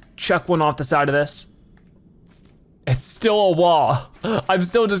gonna chuck one off the side of this. It's still a wall. I'm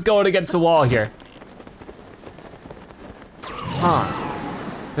still just going against the wall here.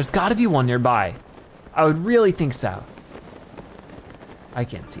 Huh, there's gotta be one nearby. I would really think so. I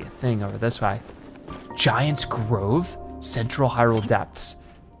can't see a thing over this way. Giant's Grove? Central Hyrule Depths.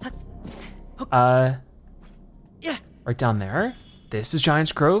 Right down there? This is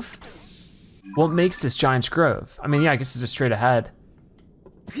Giant's Grove? What makes this Giant's Grove? I mean, yeah, I guess it's just straight ahead.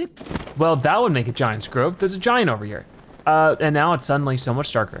 Well, that would make a giant's grove. There's a giant over here. And now it's suddenly so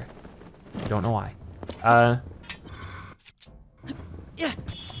much darker. I don't know why.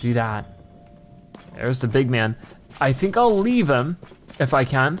 Do that. There's the big man. I think I'll leave him if I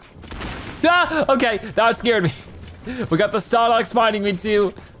can. Ah, okay, that scared me. We got the Sawdogs finding me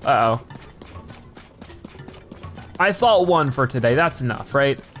too. Uh-oh. I fought one for today, that's enough,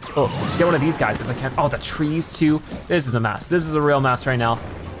 right? Oh, get one of these guys if I can. Oh, the trees too. This is a mess. This is a real mess right now.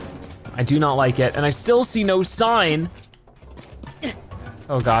 I do not like it, and I still see no sign,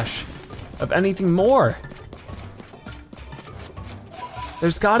 oh gosh, of anything more.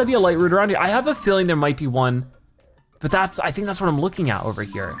 There's gotta be a light route around here. I have a feeling there might be one, but I think that's what I'm looking at over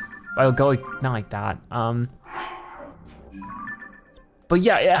here. I'll go not like that. But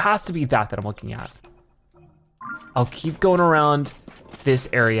yeah, it has to be that I'm looking at. I'll keep going around this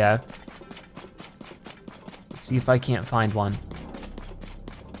area. Let's see if I can't find one.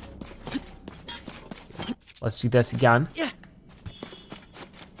 Let's do this again. That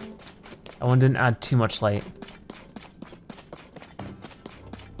one didn't add too much light.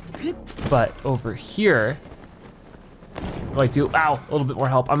 But over here, what do I do? Ow, a little bit more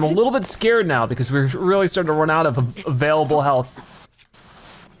help. I'm a little bit scared now because we're really starting to run out of available health.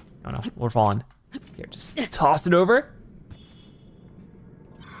 Oh no, we're falling. Here, just toss it over.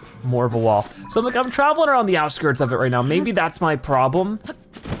 More of a wall. So I'm traveling around the outskirts of it right now. Maybe that's my problem.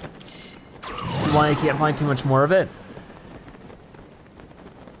 Why I can't find too much more of it.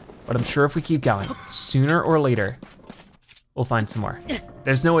 But I'm sure if we keep going, sooner or later, we'll find some more.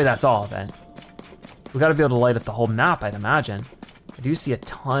 There's no way that's all of it. We gotta be able to light up the whole map, I'd imagine. I do see a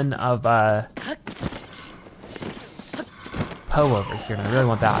ton of Poe over here, and I really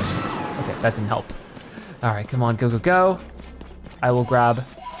want that. Okay, that didn't help. All right, come on, go, go, go. I will grab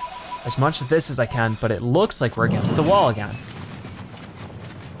as much of this as I can, but it looks like we're against the wall again.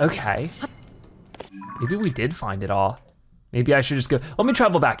 Okay. Maybe we did find it all. Maybe I should just go, let me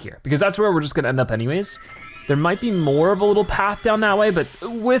travel back here, because that's where we're just gonna end up anyways. There might be more of a little path down that way, but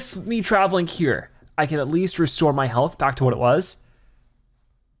with me traveling here, I can at least restore my health back to what it was.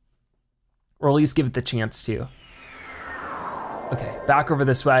 Or at least give it the chance to. Okay, back over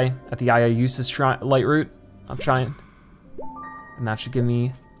this way at the Ayayusa's light route. I'm trying. And that should give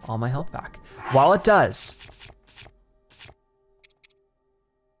me all my health back. While it does,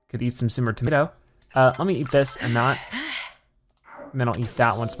 could eat some simmered tomato. Let me eat this and that. And then I'll eat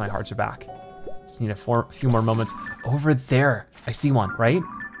that once my hearts are back. Just need a few more moments. Over there, I see one, right?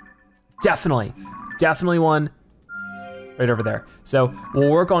 Definitely one right over there. So we'll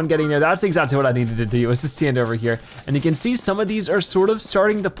work on getting there. That's exactly what I needed to do, was to stand over here. And you can see some of these are sort of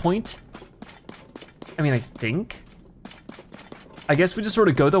starting to point. I mean, I guess we just sort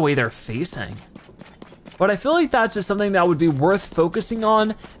of go the way they're facing. But I feel like that's just something that would be worth focusing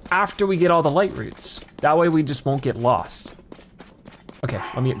on after we get all the light routes. That way we just won't get lost. Okay,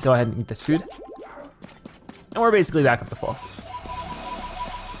 let me go ahead and eat this food. And we're basically back up to full.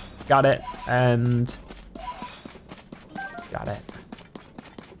 Got it, and got it.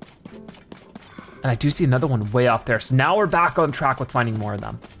 And I do see another one way off there. So now we're back on track with finding more of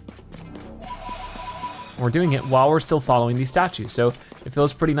them. We're doing it while we're still following these statues. So it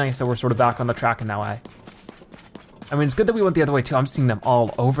feels pretty nice that we're sort of back on the track in that way. I mean, it's good that we went the other way too. I'm seeing them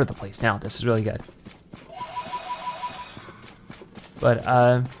all over the place now. This is really good. But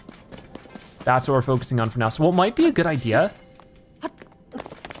that's what we're focusing on for now. So what might be a good idea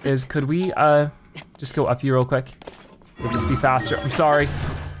is, could we just go up here real quick? It would just be faster. I'm sorry.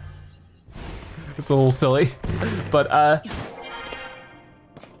 It's a little silly, but I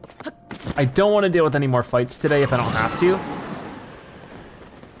don't want to deal with any more fights today if I don't have to.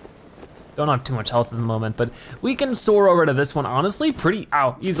 Don't have too much health at the moment, but we can soar over to this one, honestly,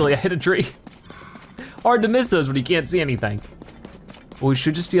 ow, easily. I hit a tree. Hard to miss those when you can't see anything. But we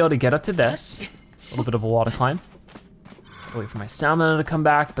should just be able to get up to this. A little bit of a wall to climb. Wait for my stamina to come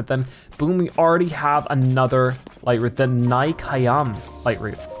back, but then boom, we already have another light route, the Naikayam light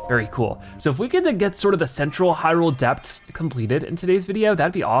route. Very cool. So if we could get sort of the Central Hyrule Depths completed in today's video,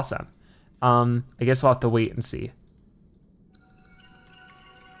 that'd be awesome. I guess we'll have to wait and see.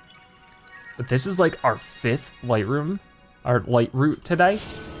 But this is like our 5th light route today.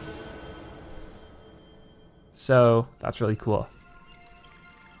 So that's really cool.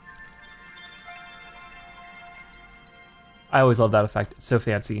 I always love that effect, it's so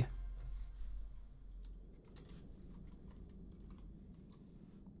fancy.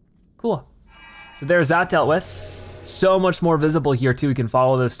 Cool, so there's that dealt with. So much more visible here too. We can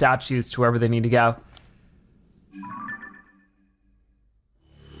follow those statues to wherever they need to go.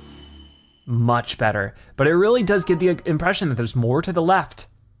 Much better, but it really does give the impression that there's more to the left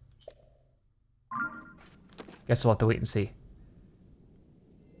Guess we'll have to wait and see.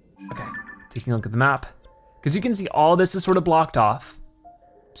 Okay, taking a look at the map. Because you can see all this is sort of blocked off.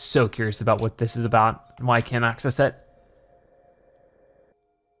 So curious about what this is about and why I can't access it.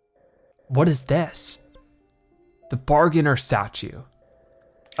 What is this? The bargainer statue.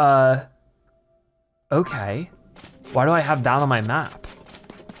 Okay. Why do I have that on my map?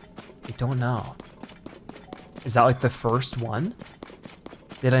 I don't know. Is that like the first one?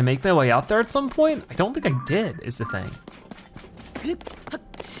 Did I make my way out there at some point? I don't think I did, is the thing.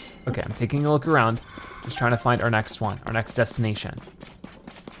 Okay, I'm taking a look around, just trying to find our next one, our next destination.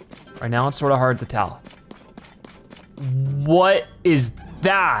 Right now it's sort of hard to tell. What is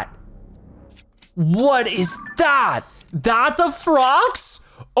that? What is that? That's a Frox?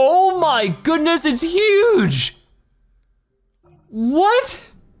 Oh my goodness, it's huge! What?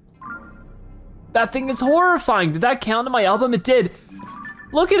 That thing is horrifying. Did that count in my album? It did.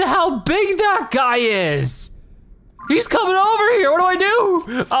 Look at how big that guy is. He's coming over here, what do I do?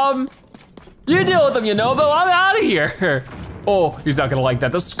 You deal with him, you know, though, I'm out of here. Oh, he's not gonna like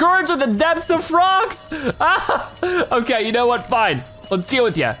that. The Scourge of the Depths of Frox. Ah, okay, you know what, fine. Let's deal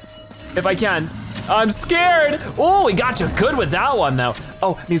with you, if I can. I'm scared. Oh, we got you good with that one, though.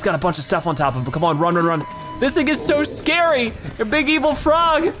 Oh, and he's got a bunch of stuff on top of him. Come on, run, run, run. This thing is so scary. A big evil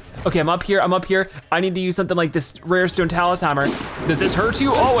frog. Okay, I'm up here, I'm up here. I need to use something like this rare stone talus hammer. Does this hurt you?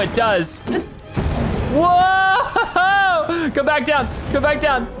 Oh, it does. Whoa! Come back down, come back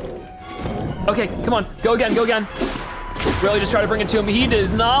down. Okay, come on, go again, go again. Really just try to bring it to him. He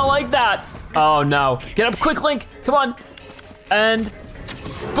does not like that. Oh no, get up quick, Link, come on. And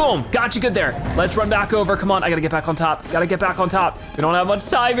boom, got you good there. Let's run back over, come on, I gotta get back on top. Gotta get back on top. We don't have much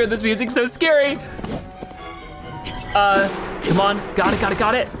time here, this music's so scary. Come on, got it, got it,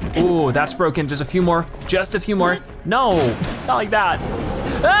 got it. Ooh, that's broken, just a few more, just a few more. No, not like that.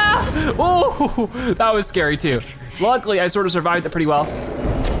 Ah, ooh, that was scary too. Luckily, I sort of survived it pretty well.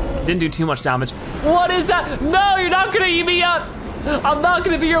 Didn't do too much damage. What is that? No, you're not gonna eat me up. I'm not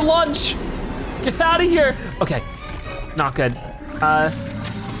gonna be your lunch. Get out of here. Okay, not good. I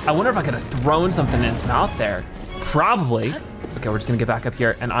wonder if I could have thrown something in his mouth there. Probably. Okay, we're just gonna get back up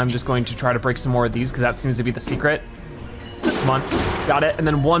here and I'm just going to try to break some more of these because that seems to be the secret. Come on, got it. And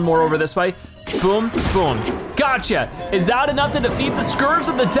then one more over this way. Boom, boom, gotcha. Is that enough to defeat the Scourge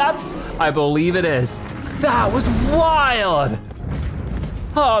of the Depths? I believe it is. That was wild.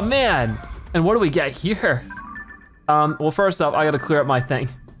 Oh man, and what do we get here? Well, first off, I gotta clear up my thing.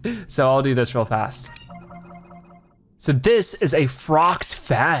 So I'll do this real fast. So this is a Frox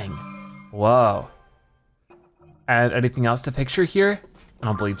Fang. Whoa. And anything else to picture here? I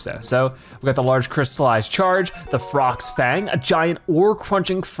don't believe so. So we got the large crystallized charge, the Frox Fang, a giant ore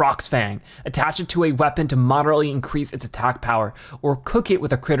crunching Frox Fang. Attach it to a weapon to moderately increase its attack power, or cook it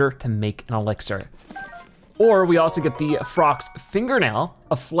with a critter to make an elixir. Or we also get the Frox Fingernail,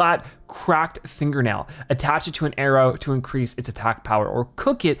 a flat, cracked fingernail. Attach it to an arrow to increase its attack power, or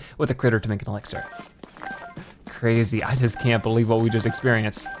cook it with a critter to make an elixir. Crazy, I just can't believe what we just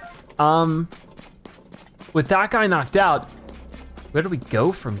experienced. With that guy knocked out, where do we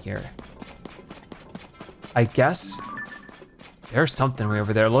go from here? I guess there's something way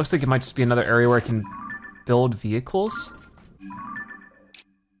over there. It looks like it might just be another area where I can build vehicles.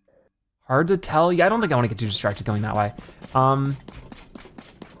 Hard to tell. Yeah, I don't think I want to get too distracted going that way. But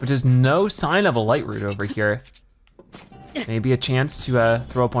there's no sign of a light root over here. Maybe a chance to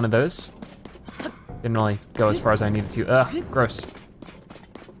throw up one of those. Didn't really go as far as I needed to. Ugh, gross.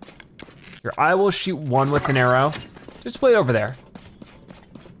 Here, I will shoot one with an arrow. Just wait over there.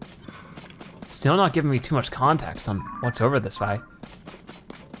 Still not giving me too much context on what's over this way.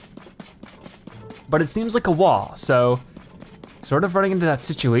 But it seems like a wall, so sort of running into that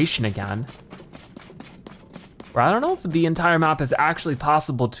situation again. Where I don't know if the entire map is actually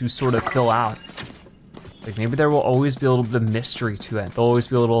possible to sort of fill out. Like maybe there will always be a little bit of mystery to it. There'll always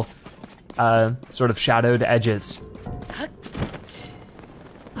be a little sort of shadowed edges.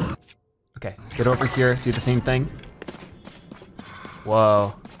 Okay, get over here, do the same thing.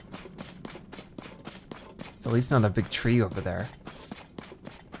 Whoa. There's at least another big tree over there.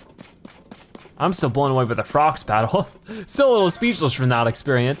 I'm still blown away by the Frox battle. Still a little speechless from that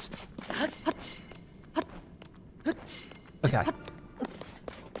experience. Okay.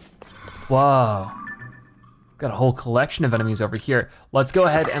 Whoa. Got a whole collection of enemies over here. Let's go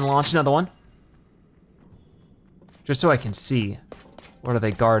ahead and launch another one. Just so I can see. What are they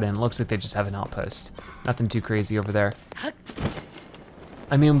guarding? Looks like they just have an outpost. Nothing too crazy over there.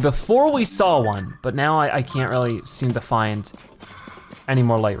 I mean, before we saw one, but now I can't really seem to find any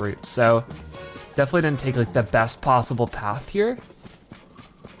more light roots. So definitely didn't take like the best possible path here.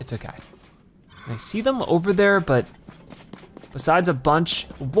 It's okay. I see them over there, but besides a bunch,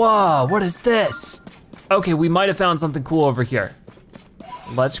 whoa, what is this? Okay, we might have found something cool over here.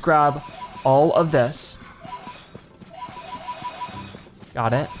 Let's grab all of this.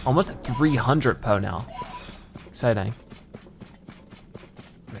 Got it, almost at 300 po now. Exciting.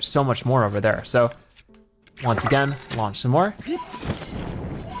 There's so much more over there. So once again, launch some more.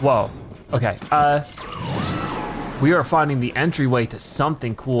 Whoa, okay. We are finding the entryway to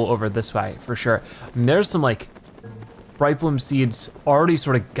something cool over this way for sure. And there's some like bright bloom seeds already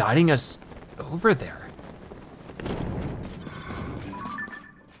sort of guiding us over there.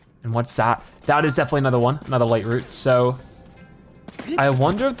 And what's that? That is definitely another one, another light route. So I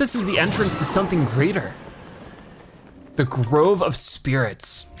wonder if this is the entrance to something greater. The Grove of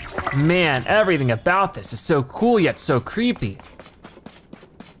Spirits. Man, everything about this is so cool yet so creepy.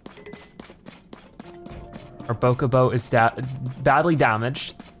 Our Bokobo is badly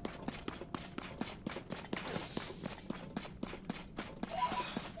damaged.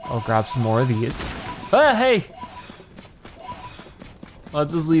 I'll grab some more of these. Ah, hey!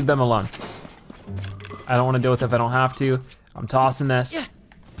 Let's just leave them alone. I don't wanna deal with it if I don't have to. I'm tossing this.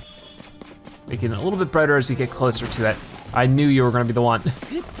 Making it a little bit brighter as we get closer to it. I knew you were gonna be the one.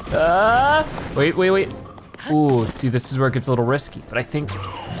 Wait. Ooh, see, this is where it gets a little risky, but I think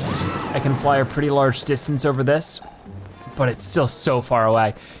I can fly a pretty large distance over this, but it's still so far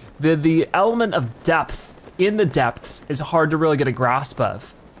away. The element of depth in the depths is hard to really get a grasp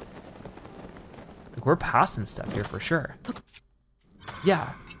of. Like, we're passing stuff here for sure.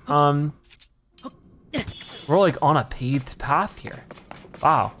 Yeah, we're like on a paved path here.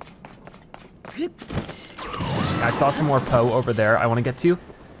 Wow. I saw some more Po over there I wanna get to.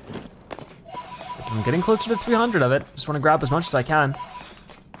 I'm getting closer to 300 of it. Just wanna grab as much as I can.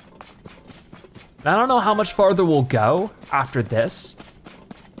 I don't know how much farther we'll go after this,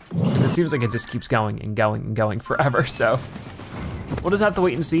 because it seems like it just keeps going and going and going forever, so we'll just have to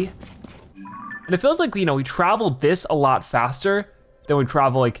wait and see. And it feels like, you know, we traveled this a lot faster than we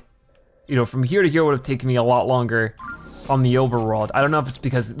travel like, you know, from here to here would have taken me a lot longer on the overworld. I don't know if it's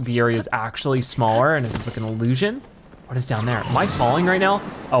because the area is actually smaller and it's just like an illusion. What is down there? Am I falling right now?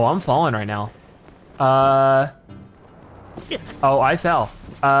 Oh, I'm falling right now. Oh, I fell.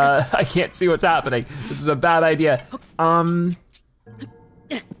 I can't see what's happening. This is a bad idea.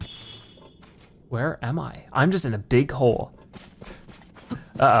 Where am I? I'm just in a big hole.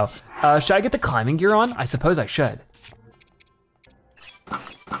 Uh-oh. Should I get the climbing gear on? I suppose I should.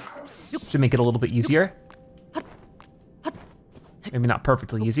 Should make it a little bit easier. Maybe not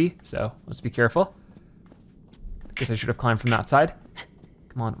perfectly easy, so let's be careful. Guess I should have climbed from that side.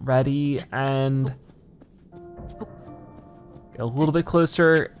 Come on, ready, and get a little bit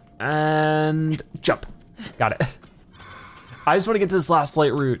closer, and jump. Got it. I just wanna get to this last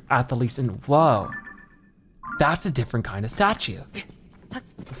light route at the least, and whoa. That's a different kind of statue.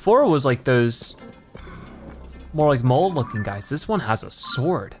 Before it was like those more like mold looking guys. This one has a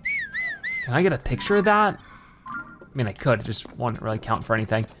sword. Can I get a picture of that? I mean, I could, it just wouldn't really count for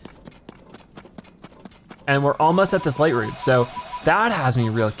anything. And we're almost at this light route, so that has me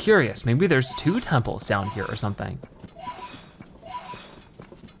real curious. Maybe there's 2 temples down here or something.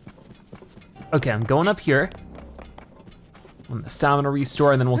 Okay, I'm going up here. I'm gonna stamina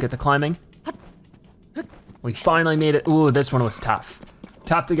restore and then we'll get the climbing. We finally made it. Ooh, this one was tough.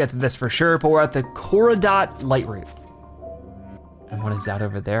 Tough to get to this for sure, but we're at the Korodot light route. And what is that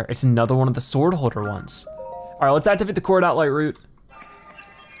over there? It's another one of the sword holder ones. All right, let's activate the Korodot light route.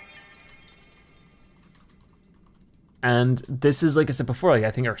 And this is, like I said before, like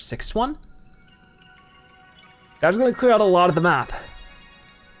I think our 6th one. That's gonna clear out a lot of the map.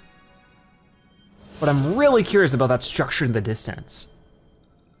 But I'm really curious about that structure in the distance.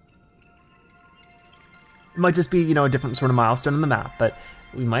 It might just be, you know, a different sort of milestone on the map, but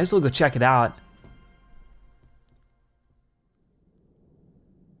we might as well go check it out.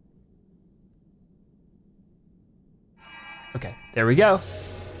 Okay, there we go.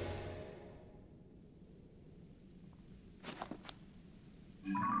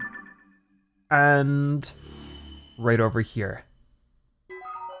 And right over here.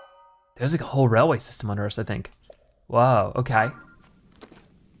 There's like a whole railway system under us, I think. Whoa, okay.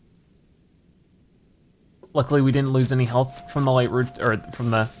 Luckily we didn't lose any health from the light route, or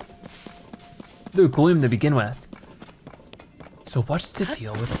from the gloom to begin with. So what's the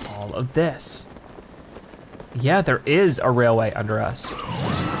deal with all of this? Yeah, there is a railway under us.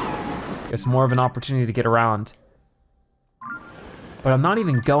 It's more of an opportunity to get around. But I'm not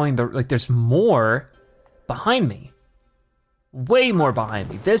even going like there's more behind me. Way more behind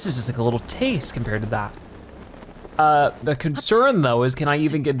me. This is just like a little taste compared to that. The concern though is, can I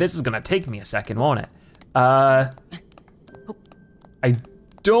even get, this is gonna take me a second, won't it? I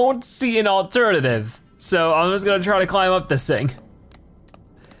don't see an alternative, so I'm just gonna try to climb up this thing.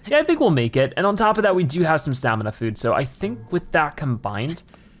 Yeah, I think we'll make it. And on top of that, we do have some stamina food, so I think with that combined,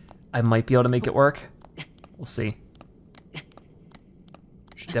 I might be able to make it work. We'll see.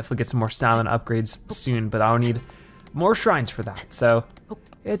 Should definitely get some more stamina upgrades soon, but I'll need more shrines for that, so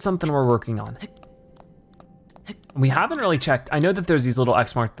it's something we're working on. We haven't really checked. I know that there's these little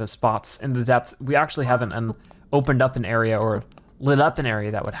X mark the spots in the depth. We actually haven't opened up an area or lit up an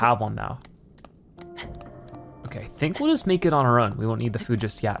area that would have one now. Okay, I think we'll just make it on our own. We won't need the food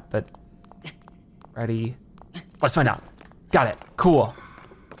just yet, but ready? Let's find out. Got it, cool.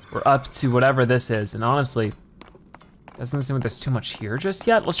 We're up to whatever this is, and honestly, doesn't seem like there's too much here just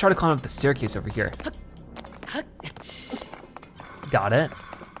yet. Let's try to climb up the staircase over here. Got it.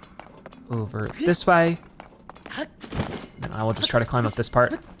 Over this way. And I will just try to climb up this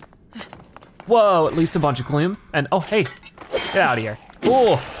part. Whoa, at least a bunch of gloom. And oh, hey, get out of here.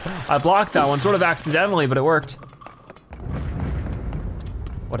 Oh, I blocked that one sort of accidentally, but it worked.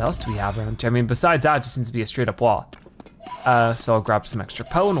 What else do we have around here? I mean, besides that, it just seems to be a straight up wall. So I'll grab some extra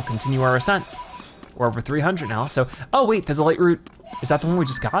Poe and we'll continue our ascent. We're over 300 now, so, oh wait, there's a light route. Is that the one we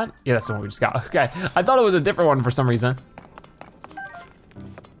just got? Yeah, that's the one we just got, okay. I thought it was a different one for some reason.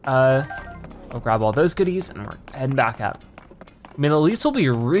 We'll grab all those goodies and we're heading back up. I mean, at least we'll be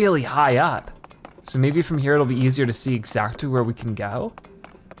really high up. So maybe from here it'll be easier to see exactly where we can go.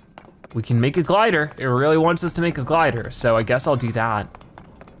 We can make a glider. It really wants us to make a glider, so I guess I'll do that.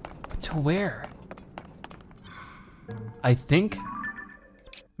 But to where? I think, I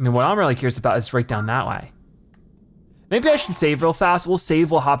mean, what I'm really curious about is right down that way. Maybe I should save real fast. We'll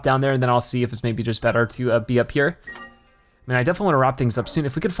save, we'll hop down there, and then I'll see if it's maybe just better to be up here. I mean, I definitely wanna wrap things up soon.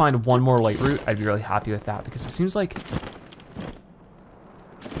 If we could find one more light route, I'd be really happy with that, because it seems like,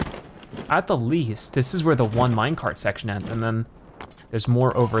 at the least, this is where the one minecart section ends, and then there's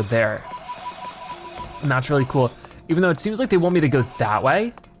more over there. And that's really cool. Even though it seems like they want me to go that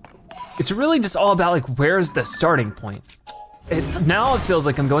way, it's really just all about like, where's the starting point? Now it feels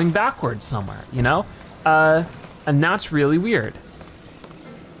like I'm going backwards somewhere, you know? And that's really weird.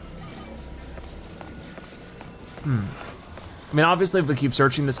 I mean, obviously if we keep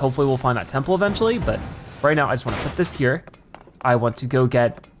searching this, hopefully we'll find that temple eventually, but right now I just wanna put this here. I want to go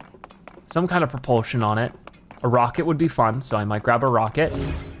get some kind of propulsion on it. A rocket would be fun, so I might grab a rocket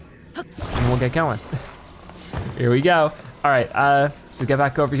and we'll get going. Here we go. All right, so get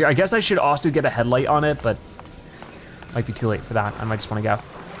back over here. I guess I should also get a headlight on it, but might be too late for that. I might just wanna go.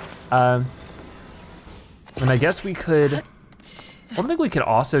 And I guess we could, one thing we could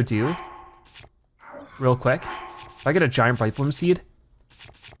also do, real quick, if I get a giant bright bloom seed,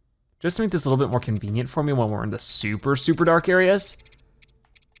 just to make this a little bit more convenient for me when we're in the super, super dark areas,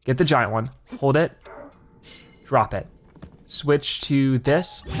 get the giant one, hold it, drop it. Switch to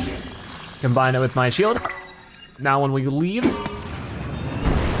this, combine it with my shield. Now when we leave,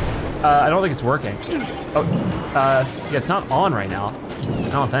 I don't think it's working. Oh, yeah, it's not on right now, I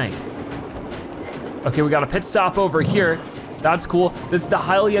don't think. Okay, we got a pit stop over here. That's cool. This is the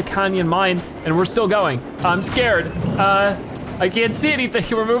Hylia Canyon mine, and we're still going. I'm scared. I can't see anything,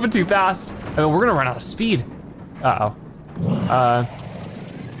 we're moving too fast. I mean, we're gonna run out of speed. Uh-oh.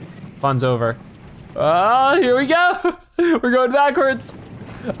 Fun's over. Here we go. We're going backwards.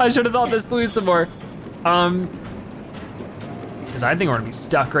 I should have thought this through some more. Because I think we're gonna be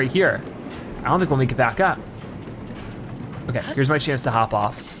stuck right here. I don't think we'll make it back up. Okay, here's my chance to hop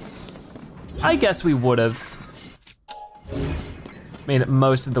off. I guess we would have made it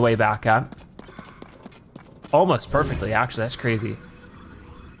most of the way back up. Almost perfectly, actually, that's crazy.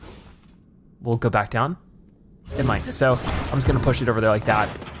 We'll go back down. It might, so I'm just gonna push it over there like that.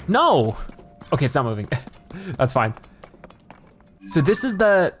 No! Okay, it's not moving. That's fine. So this is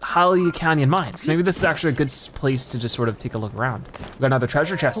the Hylia Canyon mine. So maybe this is actually a good place to just sort of take a look around. We've got another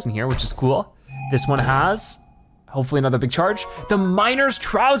treasure chest in here, which is cool. This one has, hopefully another big charge. The miner's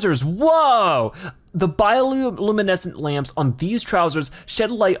trousers, whoa! The bioluminescent lamps on these trousers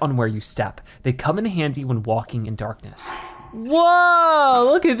shed light on where you step. They come in handy when walking in darkness. Whoa,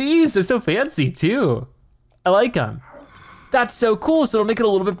 look at these, they're so fancy too. I like them. That's so cool, so it'll make it a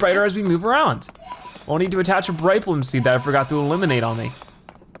little bit brighter as we move around. Won't need to attach a bright bloom seed that I forgot to eliminate on me.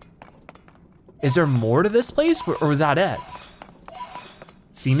 Is there more to this place, or was that it?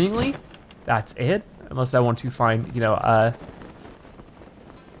 Seemingly, that's it, unless I want to find, you know, I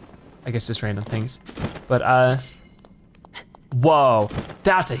guess just random things. But, whoa,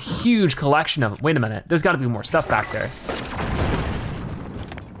 that's a huge collection of, wait a minute, there's gotta be more stuff back there.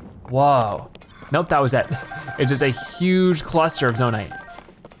 Whoa, nope, that was it. It's just a huge cluster of zonite.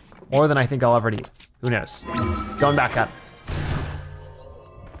 More than I think I'll ever need. Who knows? Going back up.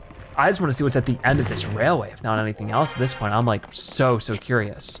 I just wanna see what's at the end of this railway, if not anything else at this point. I'm like so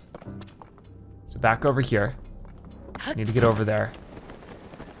curious. So back over here. Need to get over there.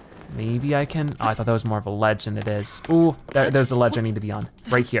 Maybe I can, oh, I thought that was more of a ledge than it is. Ooh, there's a ledge I need to be on,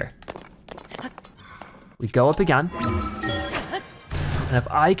 right here. We go up again. And if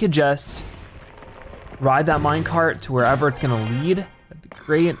I could just ride that minecart to wherever it's gonna lead, that'd be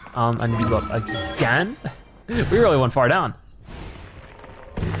great. I need to go up again. We really went far down.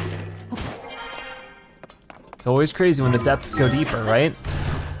 It's always crazy when the depths go deeper, right?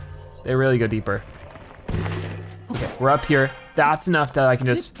 They really go deeper. Okay, we're up here. That's enough that I can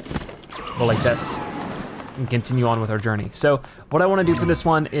just go like this and continue on with our journey. So what I wanna do for this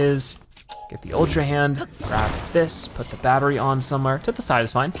one is get the Ultra Hand, grab this, put the battery on somewhere, to the side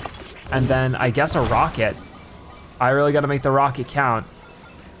is fine. And then I guess a rocket. I really gotta make the rocket count.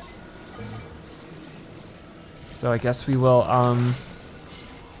 So I guess we will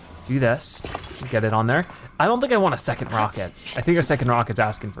do this, get it on there. I don't think I want a second rocket. I think a second rocket's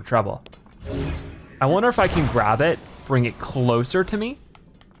asking for trouble. I wonder if I can grab it, bring it closer to me.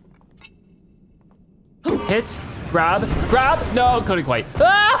 Hit, grab, no, couldn't quite.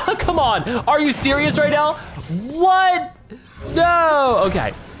 Ah, come on, are you serious right now? What? No,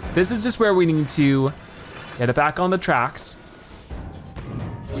 okay. This is just where we need to get it back on the tracks.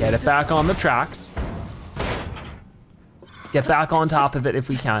 Get it back on the tracks. Get back on top of it if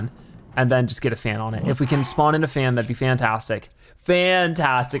we can, and then just get a fan on it. If we can spawn in a fan, that'd be fantastic.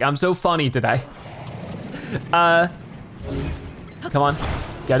 Fantastic, I'm so funny today. Come on,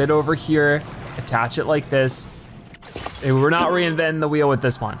 get it over here, attach it like this. We're not reinventing the wheel with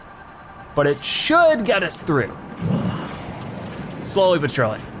this one, but it should get us through. Slowly but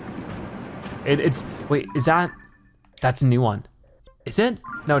surely. Wait, is that's a new one. Is it?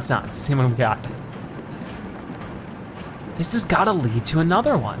 No, it's not, it's the same one we got. This has gotta lead to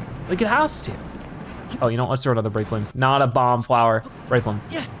another one. Like it has to. Oh, you know what, let's throw another break bloom. Not a bomb flower, break bloom.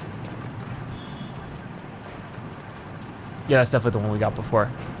 Yeah, that's definitely the one we got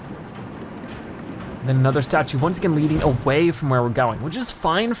before. Then another statue, once again leading away from where we're going, which is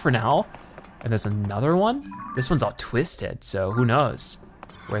fine for now. And there's another one. This one's all twisted, so who knows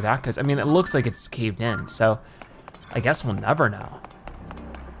where that goes. I mean, it looks like it's caved in, so I guess we'll never know.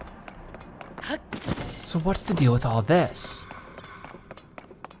 So what's the deal with all this?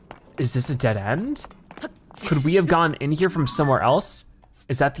 Is this a dead end? Could we have gone in here from somewhere else?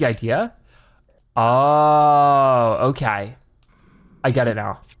 Is that the idea? Oh, okay. I get it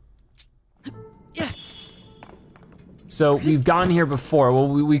now. So we've gone here before. Well,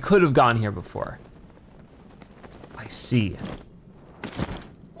 we could have gone here before. I see.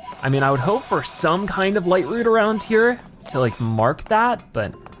 I mean, I would hope for some kind of light route around here to like mark that,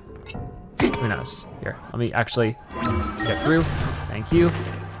 but who knows? Here, let me actually get through. Thank you.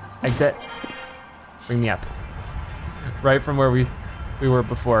 Exit. Bring me up. Right from where we were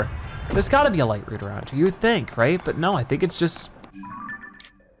before. There's gotta be a light route around here, you would think, right? But no, I think it's just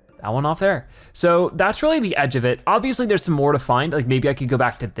that one off there. So that's really the edge of it. Obviously there's some more to find. Like maybe I could go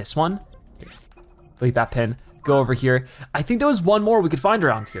back to this one. Here, delete that pin, go over here. I think there was one more we could find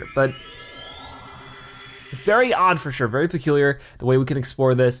around here, but very odd for sure, very peculiar the way we can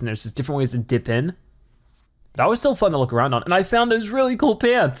explore this, and there's just different ways to dip in. That was still fun to look around on, and I found those really cool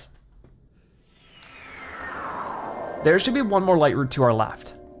pants. There should be one more light route to our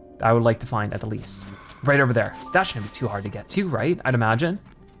left that I would like to find at the least. Right over there. That shouldn't be too hard to get to, right? I'd imagine.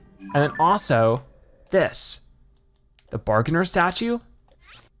 And then also, this. The Bargainer statue.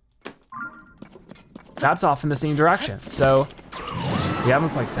 That's off in the same direction. So, we haven't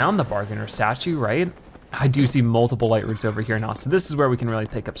quite found the Bargainer statue, right? I do see multiple light routes over here now, so this is where we can really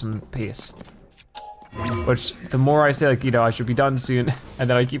pick up some pace. Which, the more I say like, you know, I should be done soon, and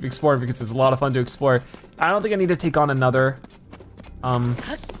then I keep exploring because it's a lot of fun to explore. I don't think I need to take on another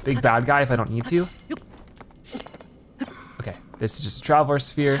big bad guy if I don't need to. Okay, this is just a traveler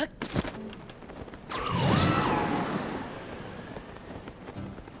sphere.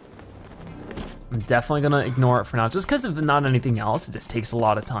 I'm definitely gonna ignore it for now, just because if not anything else, it just takes a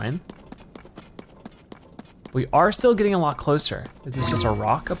lot of time. We are still getting a lot closer. Is this just a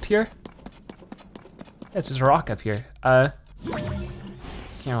rock up here? Yeah, it's just a rock up here. Can't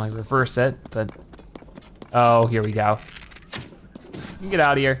really reverse it, but oh, here we go. You get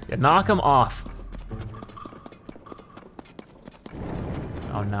out of here. Yeah, knock him off.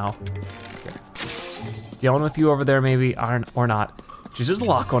 Oh no. Here. Dealing with you over there maybe, or not. There's just a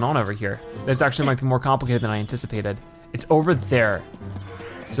lot going on over here. This actually might be more complicated than I anticipated. It's over there.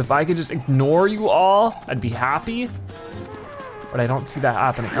 So if I could just ignore you all, I'd be happy. But I don't see that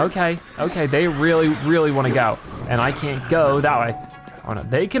happening. Okay, they really, really wanna go. And I can't go that way. Oh no,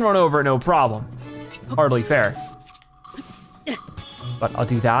 they can run over it, no problem. Hardly fair. But I'll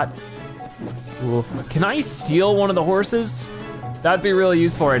do that. Ooh. Can I steal one of the horses? That'd be really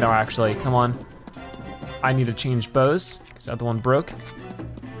useful right now, actually. Come on. I need to change bows, because that other one broke.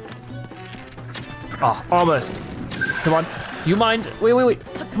 Oh, almost. Come on, do you mind? Wait.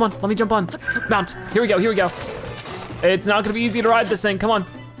 Come on, let me jump on. Mount, here we go. It's not gonna be easy to ride this thing, come on.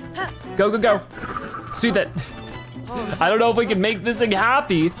 Go. Soothe it. I don't know if we can make this thing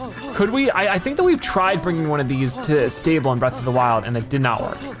happy. Could we? I think that we've tried bringing one of these to a stable in Breath of the Wild and it did not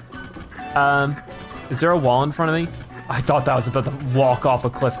work. Is there a wall in front of me? I thought that was about to walk off a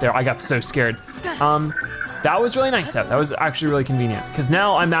cliff there. I got so scared. That was really nice though. That was actually really convenient because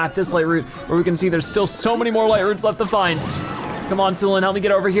now I'm at this light route where we can see there's still so many more light routes left to find. Come on, Tulin, help me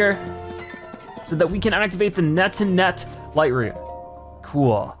get over here so that we can activate the net-to-net light route.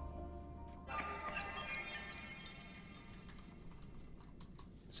 Cool.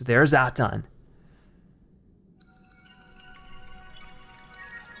 So there's that done.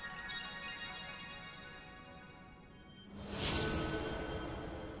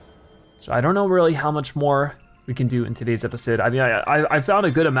 So I don't know really how much more we can do in today's episode. I mean, I found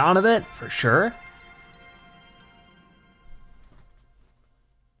a good amount of it, for sure.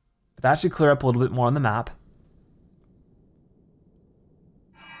 But that should clear up a little bit more on the map.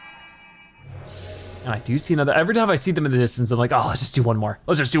 And I do see another, every time I see them in the distance, I'm like, oh, let's just do one more.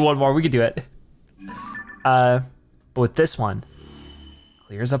 We could do it. But with this one,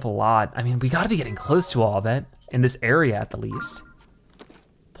 clears up a lot. I mean, we gotta be getting close to all of it, in this area at the least.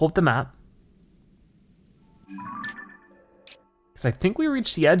 Pull up the map. Because I think we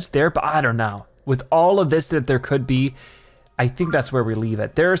reached the edge there, but I don't know. With all of this that there could be, I think that's where we leave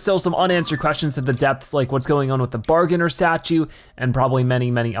it. There are still some unanswered questions at the depths, like what's going on with the bargainer statue, and probably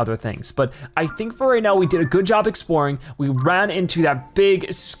many, many other things. But I think for right now, we did a good job exploring. We ran into that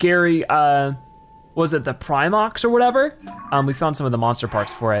big, scary, was it the Primox or whatever? We found some of the monster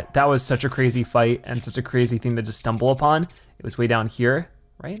parts for it. That was such a crazy fight and such a crazy thing to just stumble upon. It was way down here,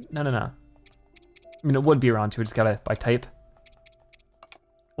 right? No. I mean, it would be around too, just gotta by type. I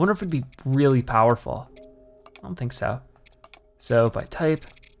wonder if it'd be really powerful. I don't think so. So by type,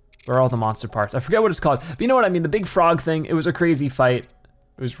 where are all the monster parts? I forget what it's called, but you know what I mean, the big frog thing, it was a crazy fight.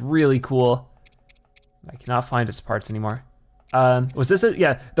 It was really cool. I cannot find its parts anymore. Was this it?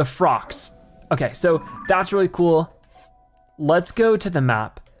 Yeah, the Frox. Okay, so that's really cool. Let's go to the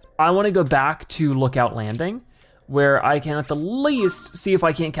map. I wanna go back to Lookout Landing, where I can at the least see if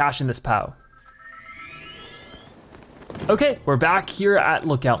I can't cash in this POW. Okay, we're back here at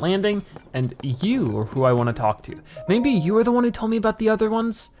Lookout Landing, and you are who I want to talk to. Maybe you are the one who told me about the other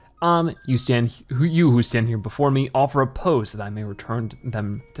ones? You who stand here before me, offer a pose that I may return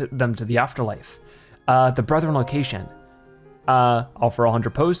them to the afterlife. The brethren location. Offer 100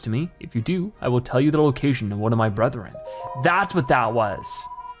 pose to me. If you do, I will tell you the location of one of my brethren. That's what that was.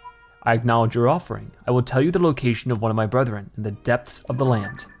 I acknowledge your offering. I will tell you the location of one of my brethren in the depths of the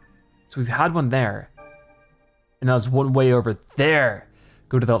land. So we've had one there. And that was one way over there.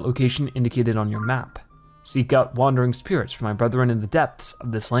 Go to that location indicated on your map. Seek out wandering spirits for my brethren in the depths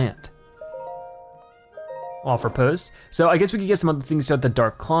of this land. Offer pose. So I guess we could get some other things out, the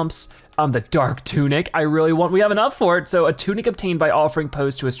dark clumps, the dark tunic. We have enough for it. So a tunic obtained by offering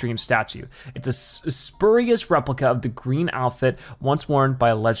pose to a strange statue. It's a spurious replica of the green outfit once worn by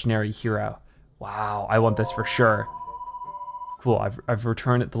a legendary hero. Wow, I want this for sure. Cool, I've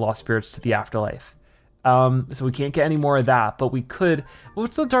returned the lost spirits to the afterlife. So we can't get any more of that, but we could.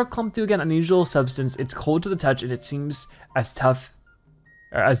 What's the dark clump do again? Unusual substance. It's cold to the touch and it seems as tough,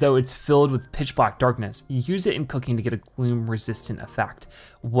 or as though it's filled with pitch black darkness. You use it in cooking to get a gloom resistant effect.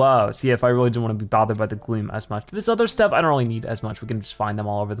 Whoa, see if I really didn't want to be bothered by the gloom as much. This other stuff, I don't really need as much. We can just find them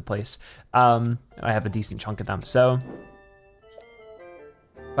all over the place. I have a decent chunk of them, so.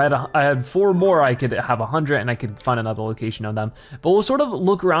 If I had 4 more, I could have 100 and I could find another location on them. But we'll sort of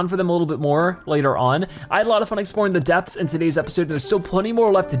look around for them a little bit more later on. I had a lot of fun exploring the depths in today's episode. There's still plenty more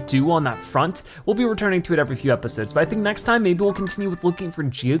left to do on that front. We'll be returning to it every few episodes, but I think next time maybe we'll continue with looking for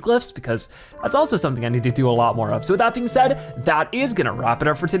geoglyphs because that's also something I need to do a lot more of. So with that being said, that is gonna wrap it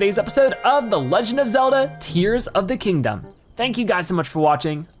up for today's episode of The Legend of Zelda Tears of the Kingdom. Thank you guys so much for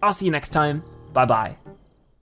watching. I'll see you next time. Bye-bye.